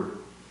your word.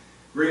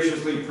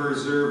 Graciously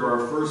preserve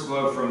our first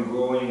love from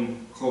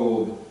growing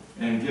cold,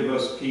 and give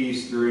us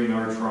peace during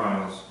our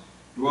trials.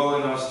 Dwell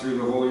in us through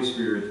the Holy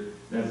Spirit,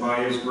 that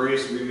by his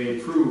grace we may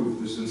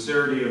prove the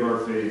sincerity of our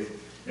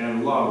faith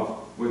and love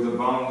with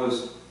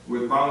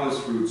boundless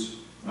fruits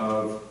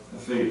of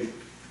faith.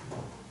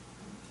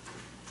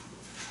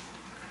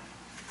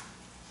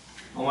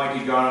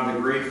 Almighty God, the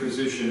great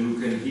physician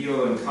who can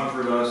heal and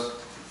comfort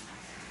us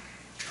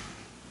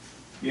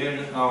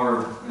in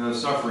our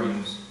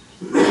sufferings,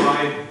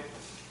 provide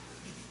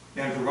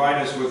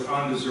us with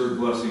undeserved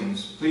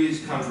blessings.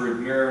 Please comfort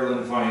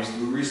Marilyn Feist,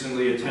 who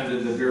recently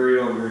attended the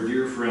burial of her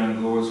dear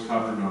friend Lois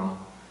Coppernell.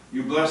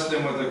 You blessed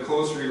them with a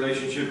close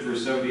relationship for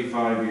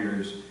 75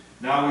 years.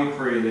 Now we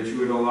pray that you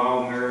would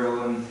allow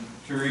Marilyn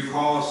to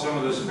recall some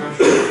of the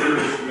special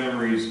cherished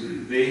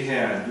memories they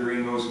had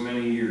during those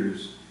many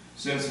years.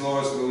 Since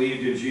Lois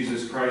believed in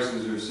Jesus Christ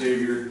as her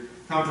Savior,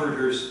 comfort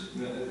her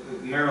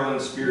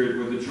Marilyn's spirit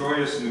with the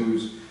joyous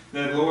news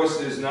that Lois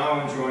is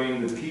now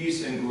enjoying the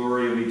peace and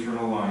glory of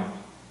eternal life.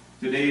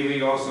 Today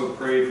we also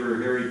pray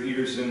for Harry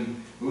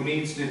Peterson, who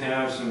needs to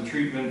have some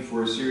treatment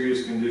for a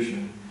serious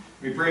condition.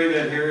 We pray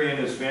that Harry and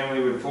his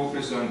family would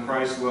focus on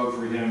Christ's love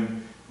for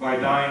him by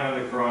dying on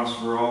the cross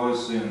for all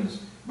his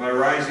sins, by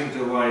rising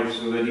to life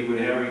so that he would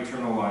have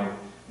eternal life,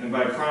 and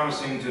by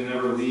promising to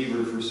never leave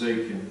or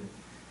forsake him.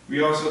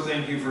 We also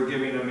thank you for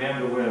giving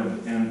Amanda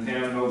Webb and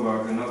Pam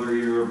Novak another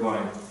year of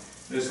life.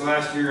 This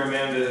last year,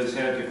 Amanda has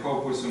had to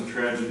cope with some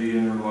tragedy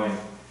in her life.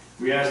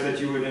 We ask that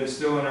you would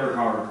instill in her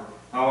heart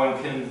how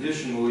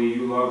unconditionally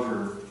you love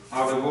her,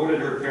 how devoted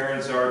her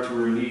parents are to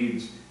her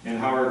needs, and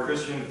how her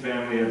Christian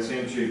family at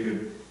St.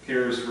 Jacob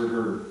cares for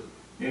her.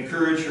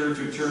 Encourage her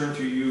to turn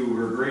to you,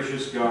 her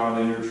gracious God,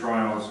 in her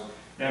trials,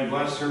 and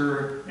bless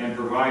her and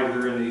provide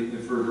her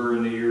for her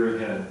in the year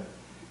ahead.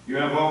 You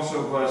have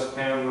also blessed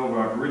Pam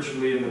Novak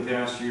richly in the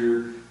past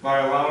year by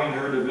allowing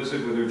her to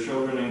visit with her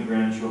children and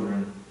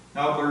grandchildren.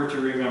 Help her to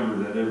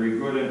remember that every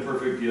good and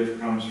perfect gift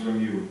comes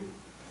from you.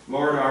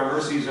 Lord, our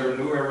mercies are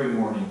new every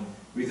morning.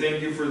 We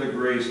thank you for the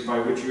grace by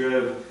which you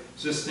have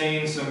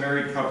sustained some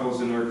married couples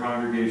in our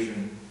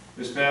congregation.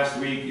 This past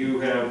week you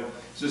have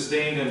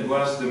sustained and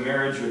blessed the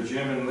marriage of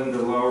Jim and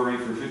Linda Lowry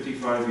for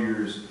 55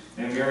 years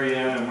and Mary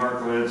Ann and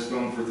Mark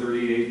Gladstone for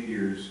 38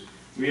 years.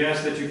 We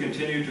ask that you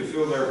continue to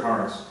fill their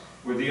hearts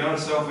with the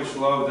unselfish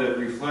love that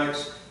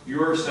reflects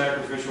your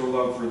sacrificial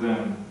love for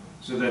them,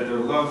 so that their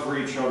love for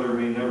each other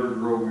may never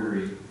grow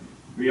weary.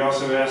 We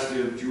also ask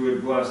that you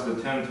would bless the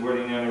 10th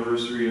wedding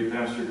anniversary of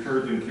Pastor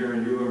Kurt and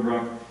Karen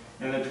Eulenbrock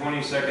and the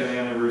 22nd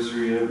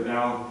anniversary of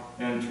Al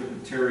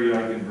and Terry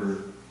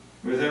Eichenberg.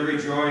 With every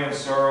joy and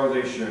sorrow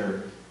they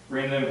share,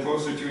 bring them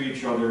closer to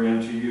each other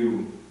and to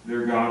you,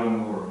 their God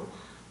and Lord.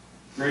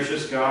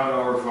 Gracious God,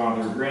 our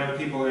Father, grant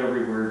people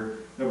everywhere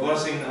the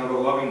blessing of a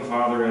loving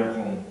father at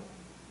home.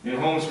 In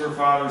homes where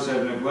fathers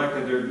have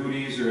neglected their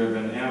duties or have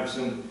been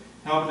absent,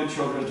 help the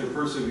children to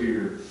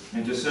persevere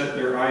and to set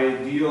their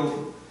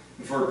ideal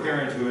for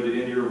parenthood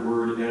in your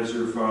word as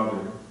your Father.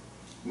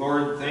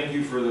 Lord, thank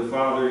you for the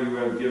Father you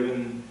have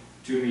given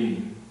to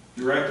me.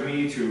 Direct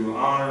me to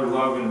honor,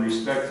 love, and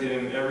respect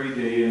him every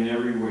day in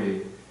every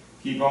way.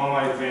 Keep all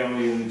my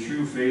family in the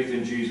true faith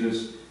in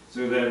Jesus,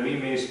 so that we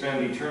may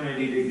spend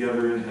eternity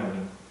together in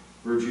heaven.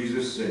 For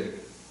Jesus' sake.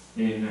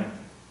 Amen.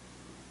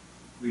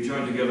 We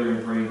join together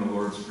in praying the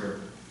Lord's Prayer.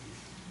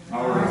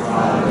 Our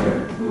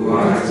Father, who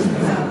art in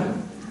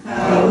heaven,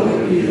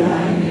 hallowed be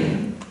thy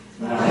name.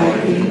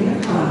 Thy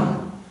kingdom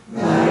come,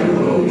 thy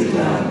will be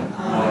done,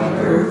 on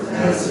earth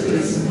as it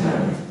is in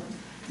heaven.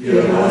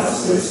 Give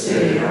us this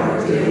day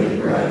our daily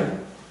bread,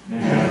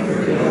 and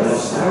forgive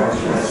us our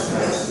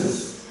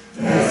trespasses,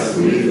 as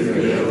we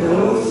forgive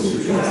those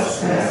who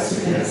trespass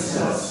against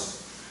us.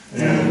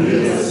 And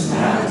lead us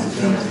not into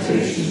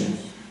temptation,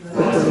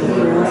 but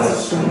deliver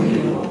us from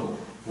evil.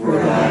 For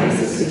thine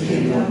is the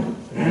kingdom,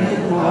 and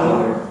the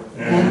power,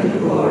 and the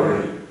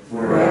glory,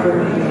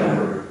 forever and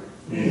ever.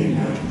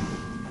 Amen.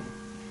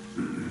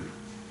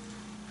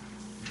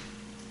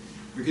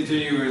 We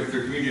continue with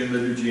the communion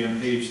liturgy on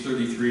page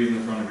 33 in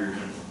the front of your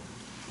hymnal.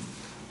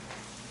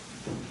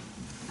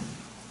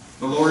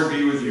 The Lord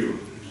be with you.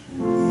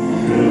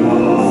 And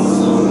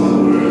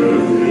also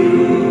with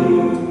you.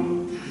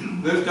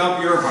 Lift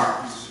up your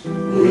hearts. We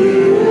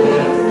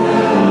lift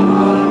them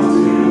up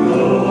to the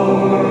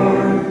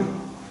Lord.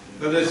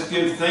 Let us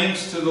give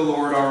thanks to the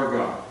Lord our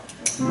God.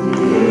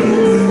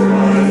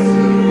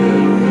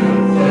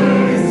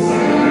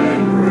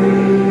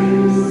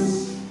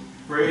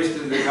 Praise to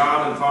the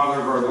God and Father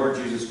of our Lord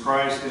Jesus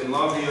Christ. In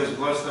love he has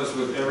blessed us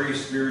with every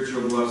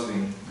spiritual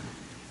blessing.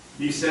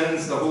 He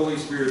sends the Holy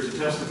Spirit to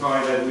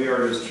testify that we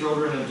are his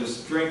children and to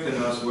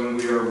strengthen us when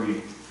we are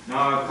weak.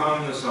 Now have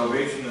come the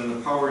salvation and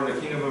the power and the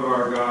kingdom of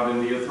our God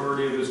and the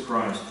authority of his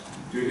Christ.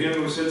 To him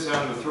who sits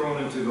on the throne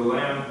and to the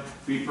Lamb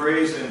be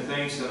praise and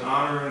thanks and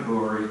honor and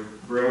glory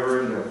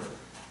forever and ever.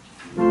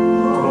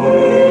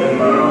 Holy,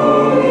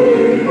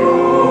 holy,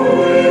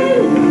 holy,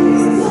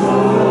 is the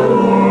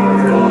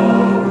Lord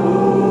of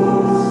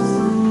hosts.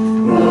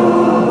 The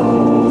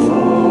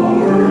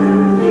whole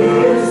earth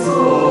is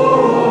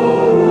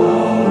full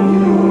of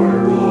your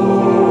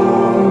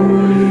glory.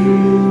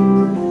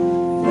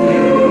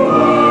 You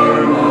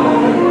are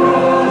my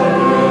God,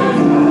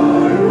 and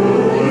I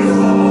will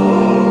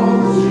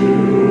exalt you.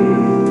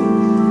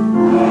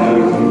 I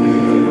will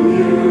give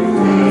you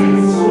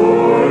thanks, for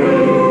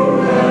you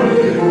have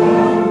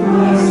become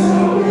my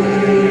salvation.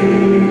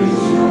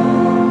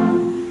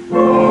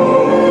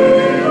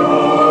 Holy,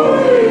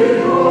 holy,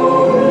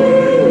 holy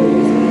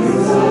is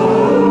the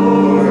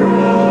Lord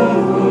of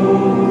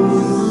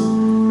hosts.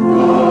 The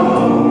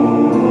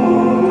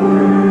whole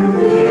earth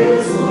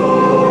is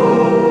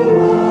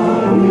full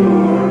of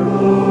your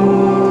glory.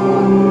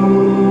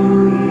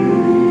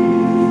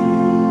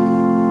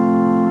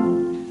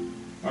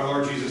 Our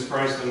Lord Jesus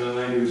Christ, on the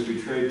night he was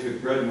betrayed,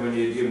 took bread, and when he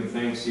had given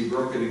thanks, he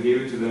broke it and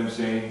gave it to them,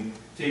 saying,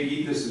 Take,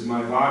 eat, this is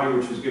my body,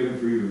 which is given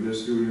for you.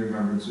 This do in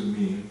remembrance of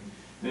me.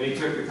 Then he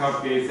took the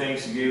cup, gave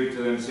thanks, and gave it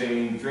to them,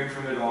 saying, Drink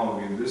from it, all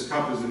of you. This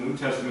cup is the New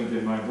Testament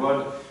in my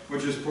blood,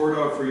 which is poured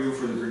out for you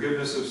for the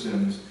forgiveness of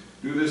sins.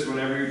 Do this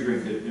whenever you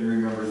drink it in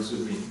remembrance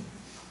of me.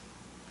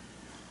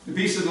 The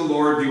peace of the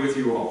Lord be with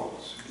you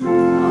always.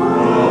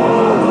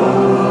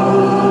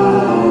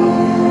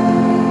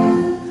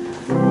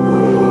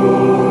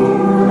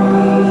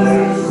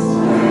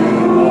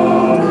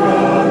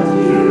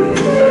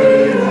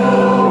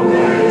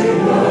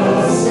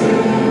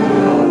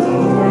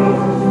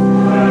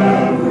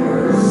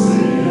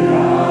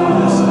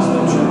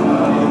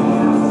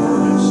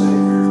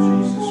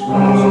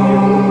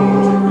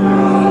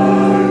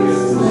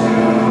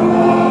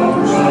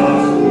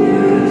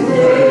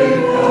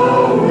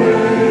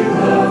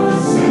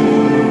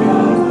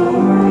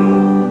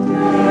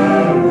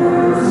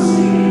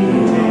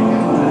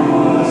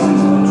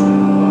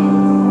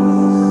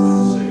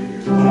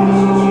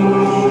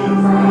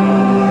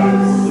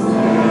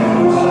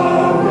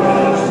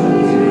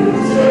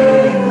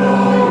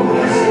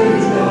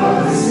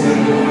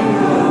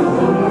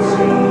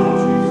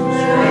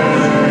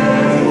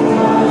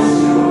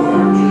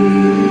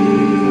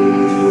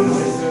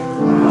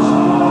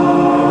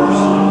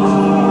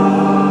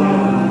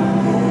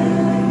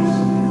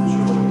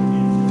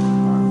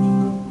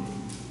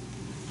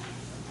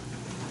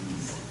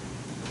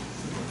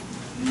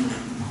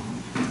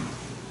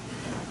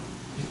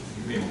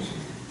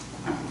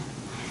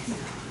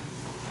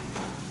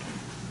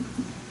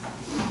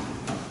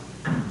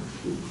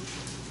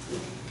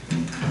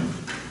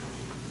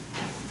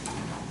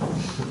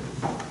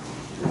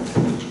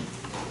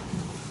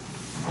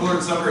 The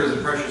Lord's Supper is a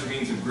precious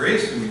means of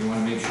grace, and we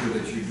want to make sure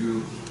that you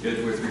do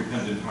it with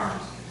repentant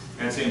hearts.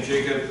 At St.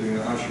 Jacob,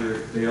 the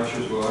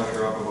ushers will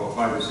usher up about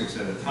 5 or 6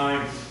 at a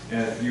time.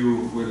 And if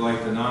you would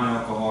like the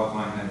non-alcoholic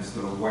line, that's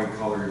the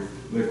white-colored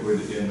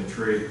liquid in the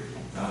tray.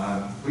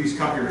 Please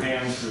cup your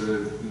hands for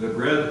the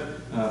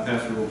bread.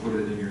 Pastor will put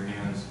it in your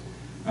hands.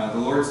 The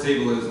Lord's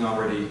table is now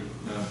ready.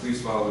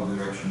 Please follow the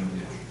direction of the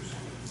ushers.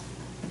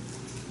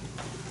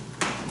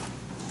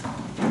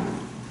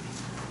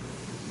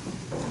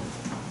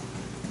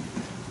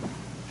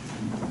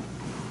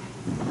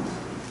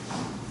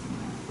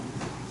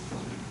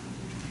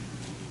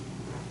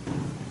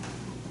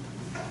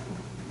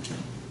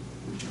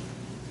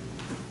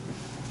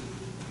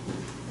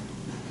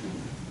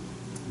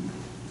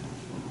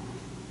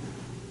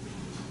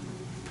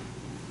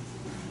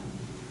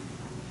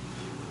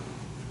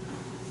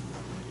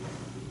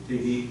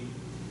 Take, eat.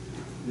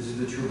 This is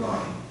the true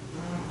body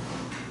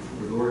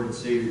of our Lord and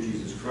Savior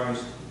Jesus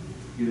Christ,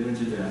 given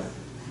unto death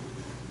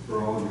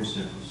for all of your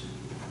sins.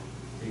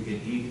 Take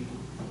and eat.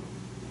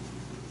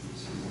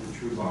 This is the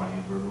true body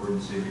of our Lord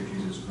and Savior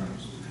Jesus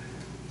Christ.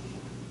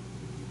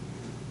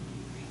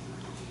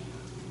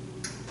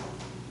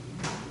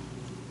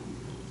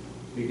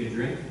 Take and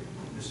drink.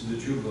 This is the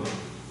true blood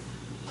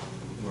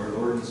of our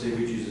Lord and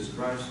Savior Jesus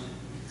Christ,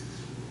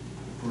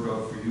 poured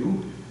out for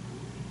you,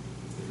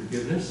 the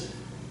forgiveness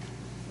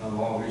of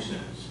all of your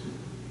sins.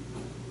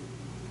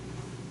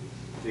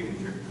 Take and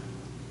drink.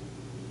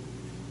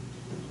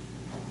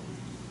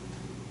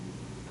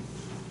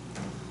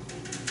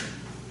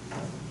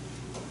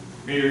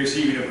 May the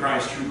receiving of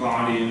Christ's true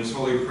body and his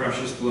holy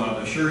precious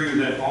blood assure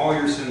you that all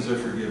your sins are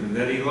forgiven,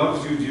 that he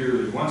loves you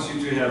dearly, wants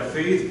you to have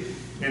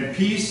faith and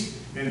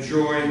peace and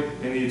joy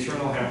and the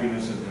eternal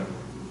happiness of heaven.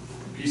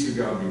 The peace of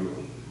God be with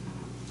you.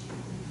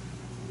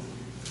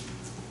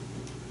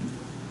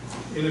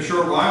 In a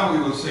short while, we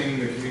will sing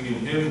the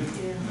communion hymn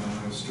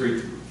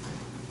straight through.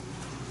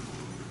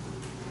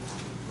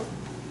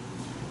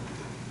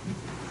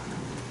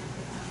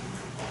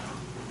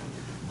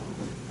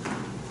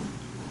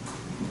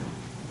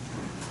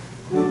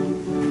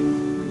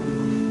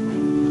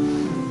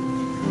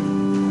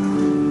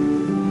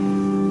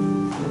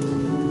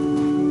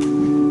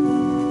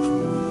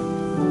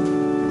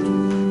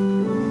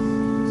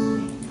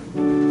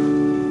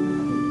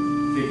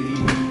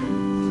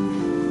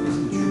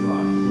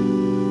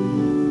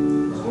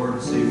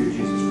 Savior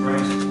Jesus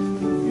Christ,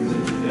 you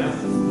live.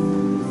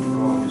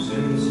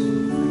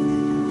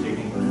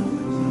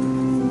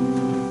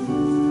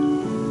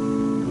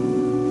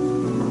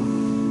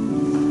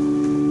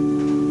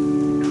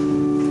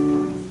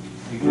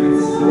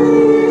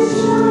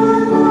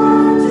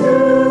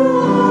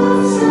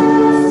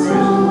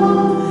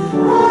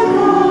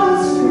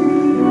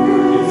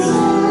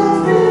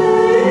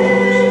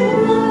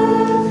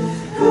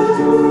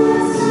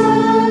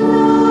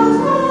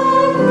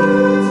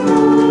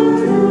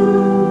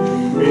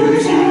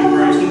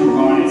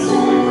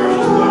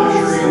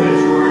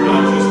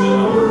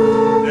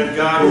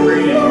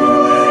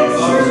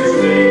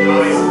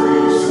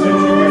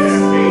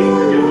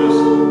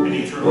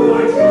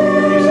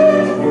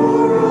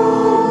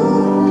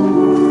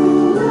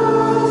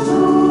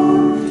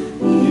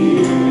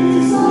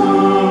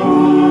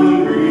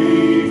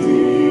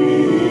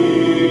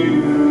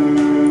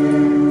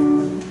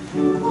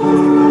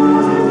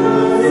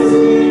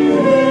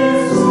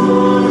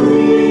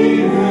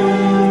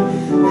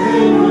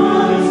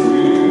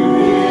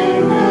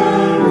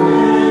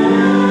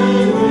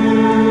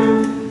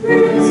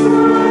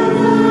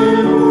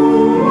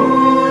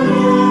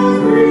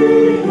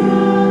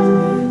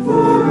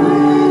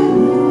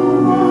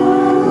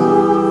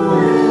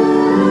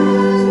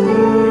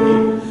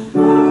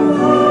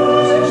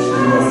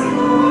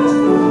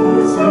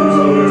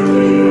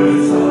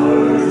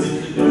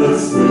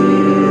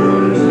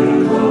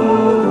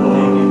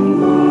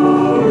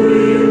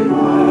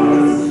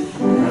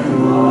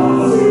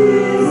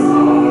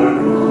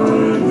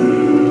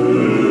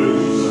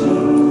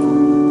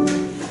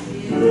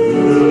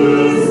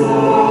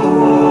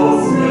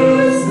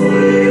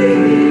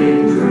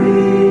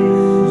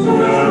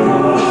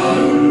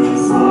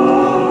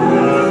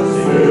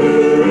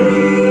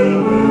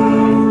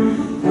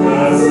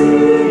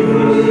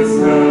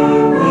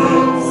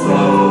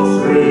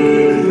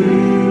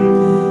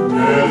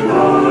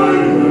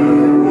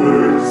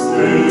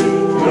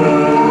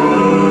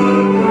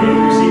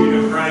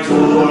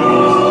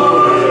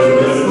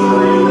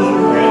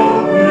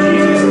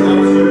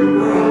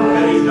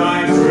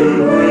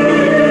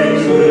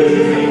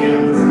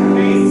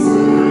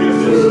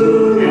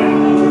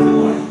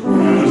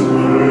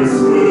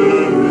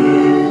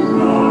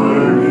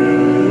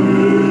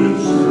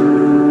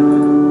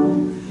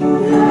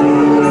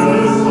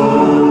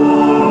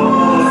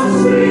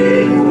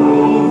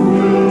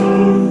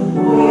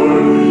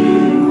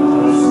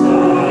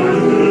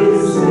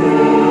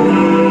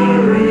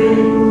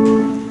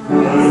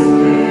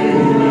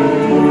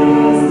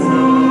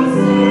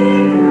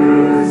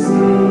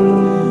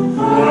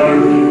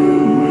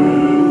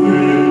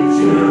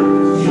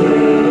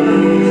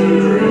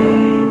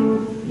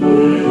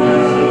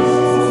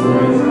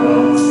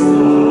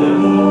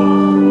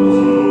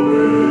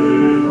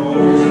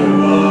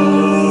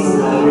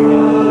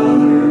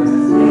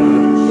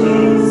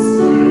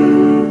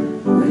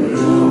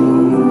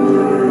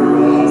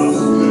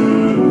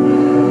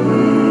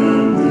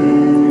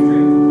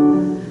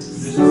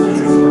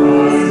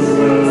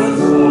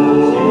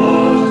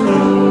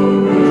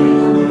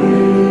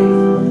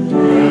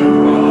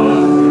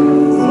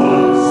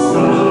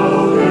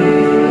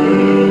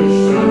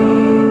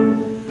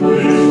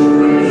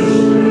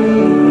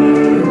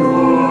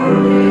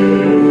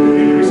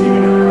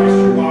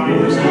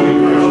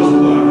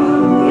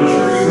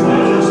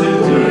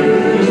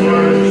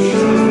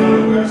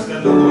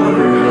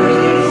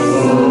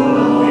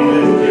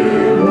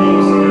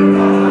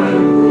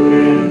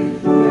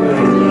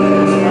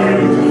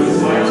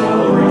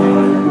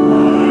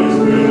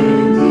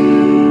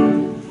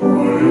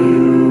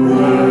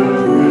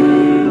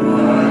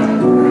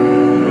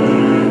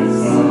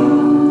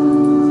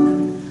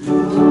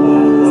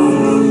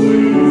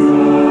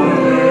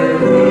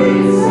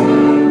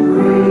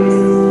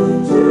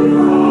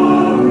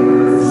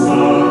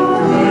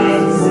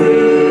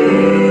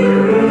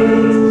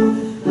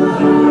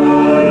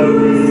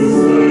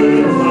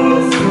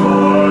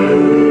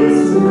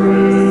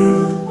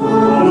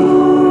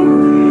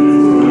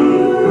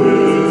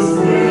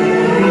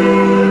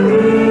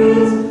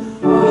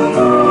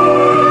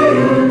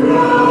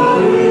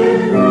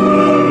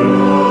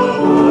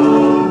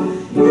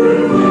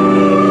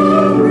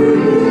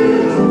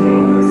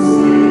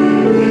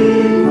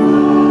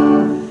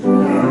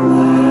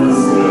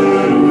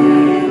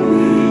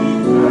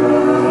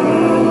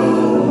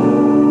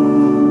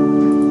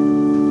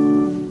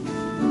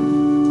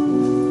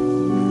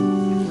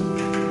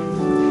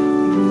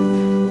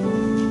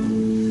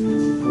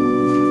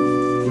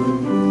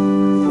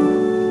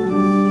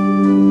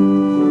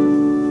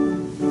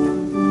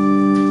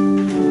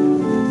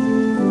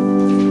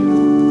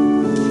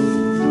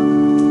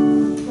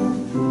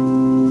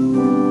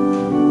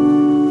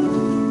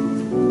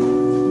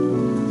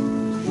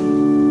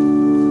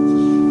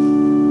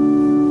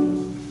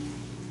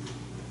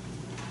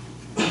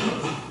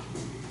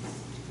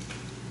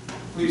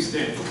 Please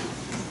stand.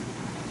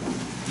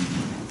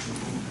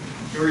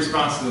 In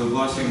response to the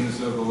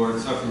blessings of the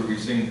Lord's Supper, we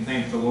sing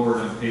Thank the Lord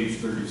on page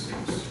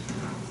 36.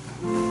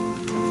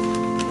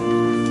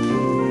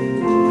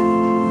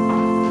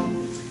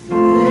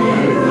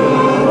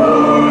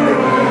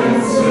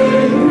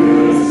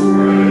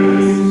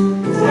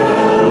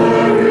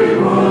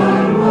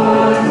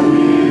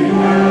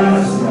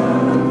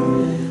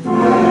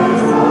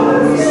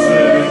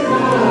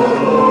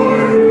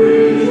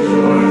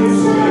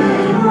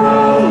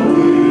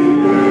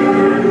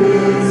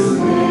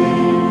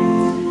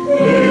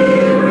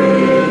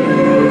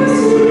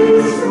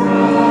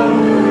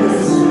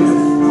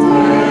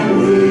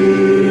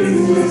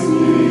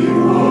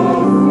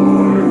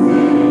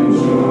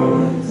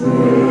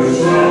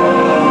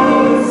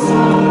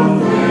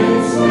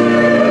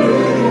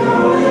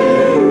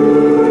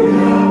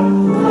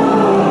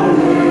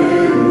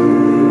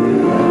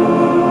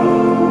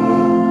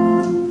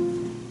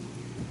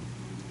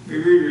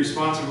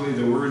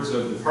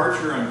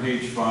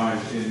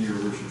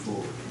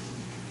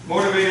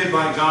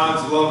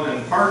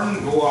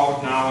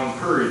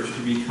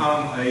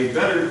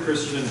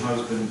 Christian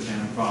husband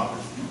and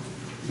father.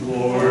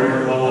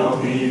 Lord,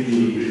 help me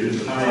be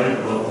the type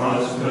of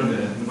husband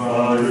and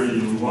father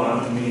you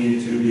want me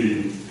to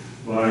be,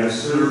 by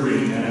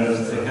serving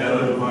as the head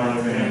of my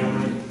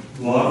family,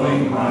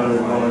 loving my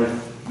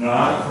wife,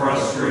 not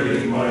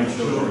frustrating my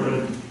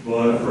children,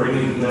 but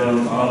bringing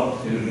them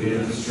up in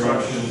the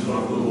instructions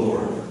of the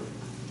Lord.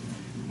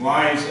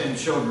 Wives and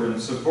children,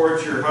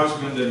 support your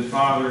husband and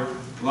father,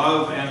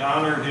 love and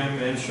honor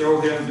him, and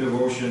show him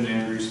devotion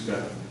and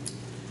respect.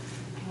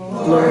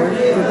 Lord,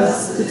 give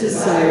us the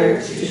desire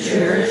to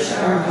cherish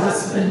our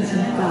husband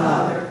and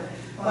father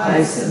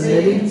by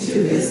submitting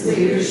to his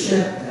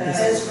leadership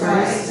as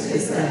Christ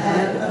is the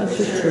head of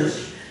the church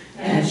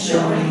and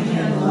showing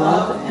him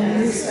love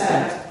and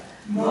respect,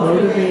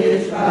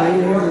 motivated by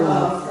your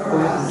love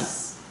for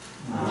us.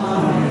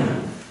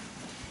 Amen.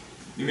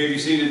 You may be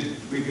seated.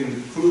 We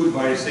conclude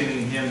by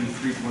singing hymn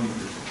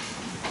 323.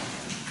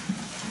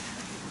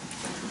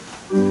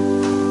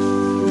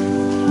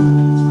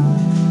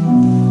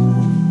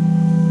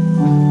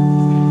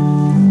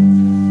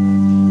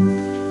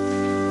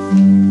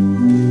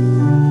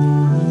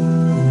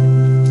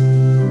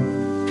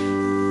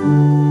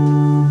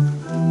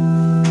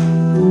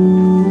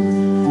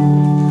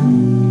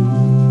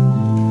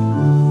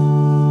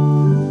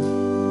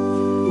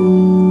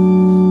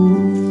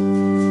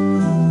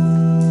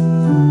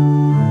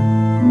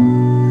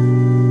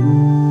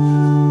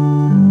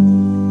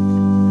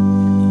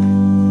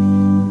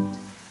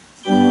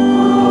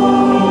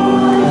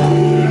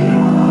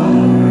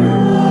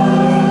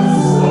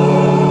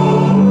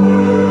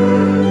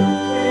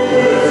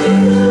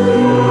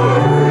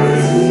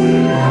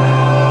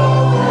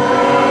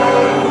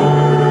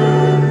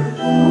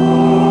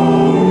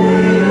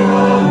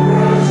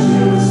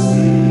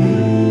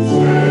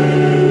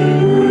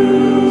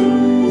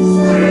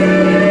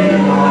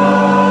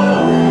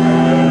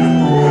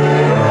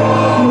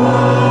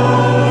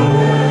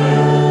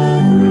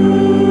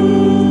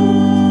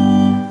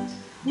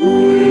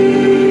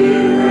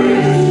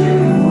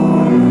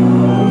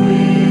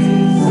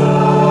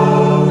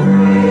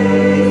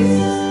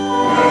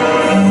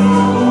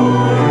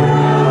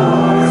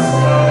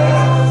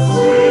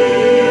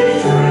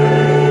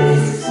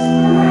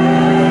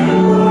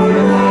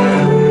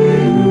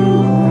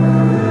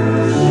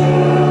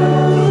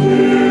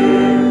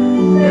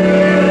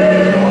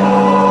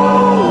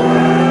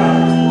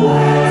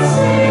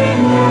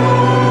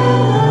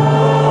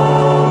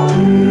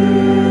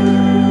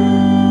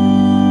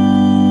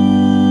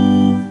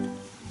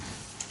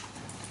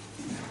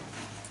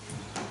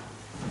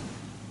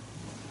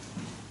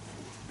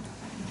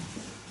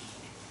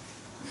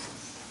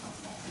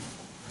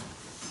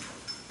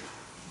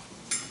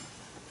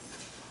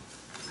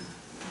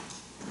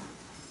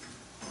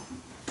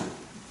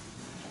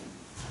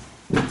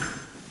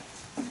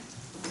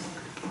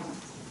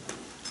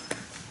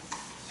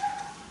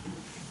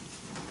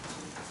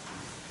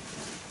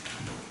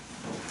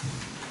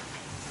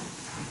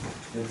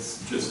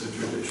 It's just a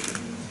tradition.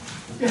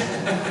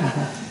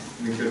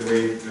 We could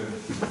wait to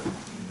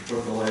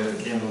put the light of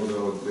the candles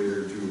out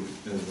later too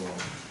as well.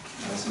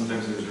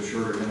 Sometimes there's a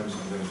shorter hymn,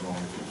 sometimes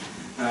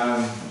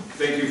longer.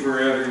 Thank you for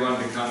everyone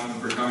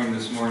for coming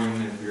this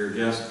morning. If you're a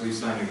guest, please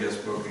sign a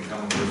guest book and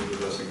come and worship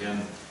with us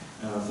again.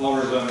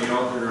 Flowers on the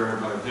altar are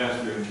by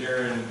Pastor and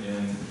Karen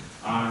in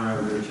honor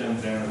of their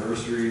 10th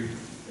anniversary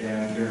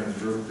and Karen's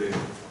birthday.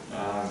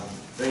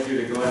 Thank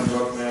you to Glenn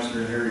Buckmaster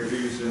and Harry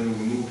Peterson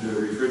who moved the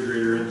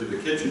refrigerator into the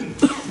kitchen.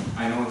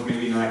 I know it's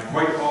maybe not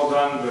quite all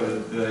done,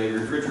 but the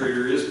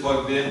refrigerator is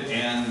plugged in,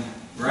 and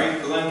right,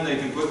 Glenn, they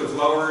can put the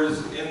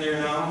flowers in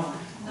there now?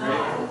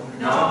 Right?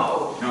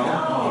 No.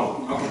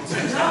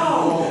 Okay.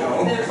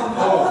 No.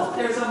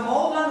 There's a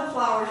mold on the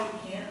flowers.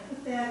 You can't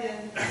put that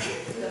in.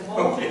 The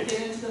mold can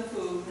get into the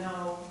food.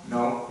 No.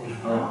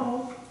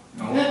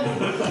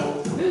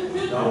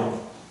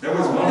 That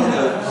was one of the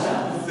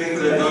things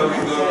I thought we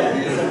thought.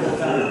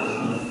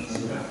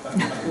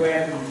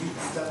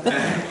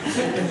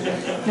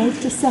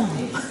 Note to self.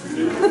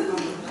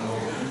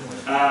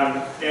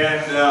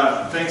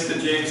 Thanks to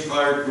James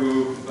Clark,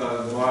 who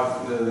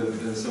bought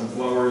some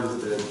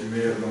flowers that you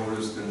may have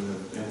noticed in the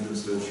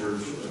entrance to the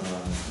church.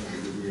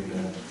 Thank you for doing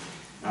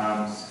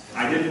that.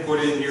 I didn't put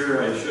in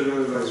here, I should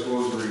have, I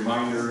suppose, a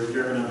reminder.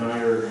 Karen and I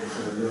are going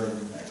to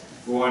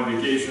go on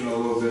vacation a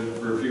little bit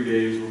for a few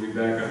days. We'll be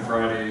back on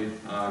Friday.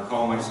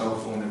 Call my cell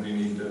phone if you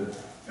need to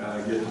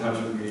get in touch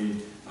with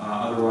me.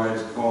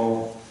 Otherwise,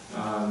 call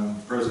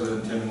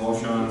President Tim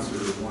Loshans or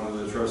one of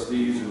the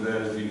trustees or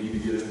that if you need to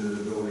get into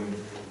the building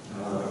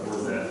or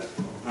that.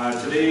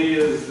 Today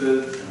is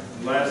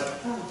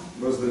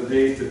was the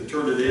day to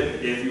turn it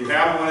in. If you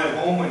have one at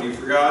home and you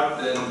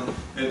forgot, then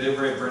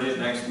print it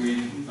next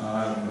week.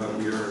 But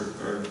we are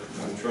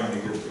trying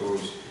to get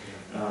those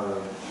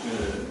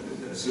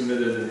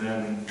submitted and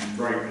then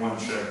write one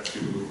check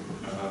to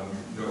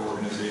the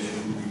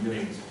organization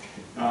beginnings.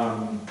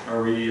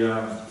 Are we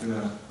going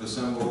to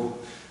assemble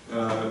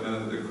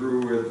the crew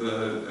with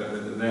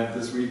that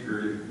this week,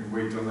 or you can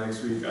wait till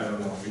next week? I don't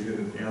know. We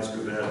can ask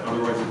her that.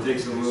 Otherwise, it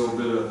takes a little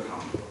bit of.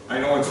 I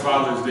know it's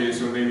Father's Day,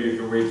 so maybe you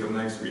can wait till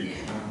next week.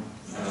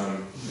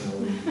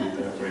 We can do it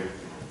that way,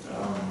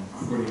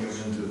 putting them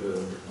into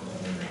the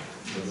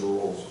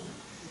roles.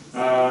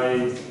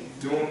 I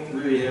don't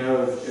really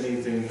have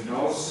anything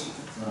else.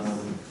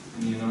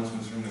 Any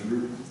announcements from the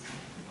group?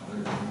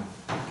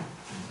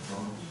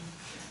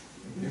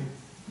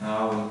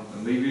 I'll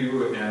leave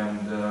you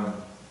and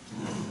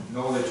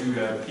know that you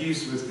have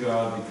peace with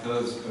God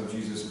because of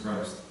Jesus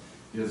Christ,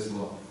 His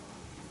love.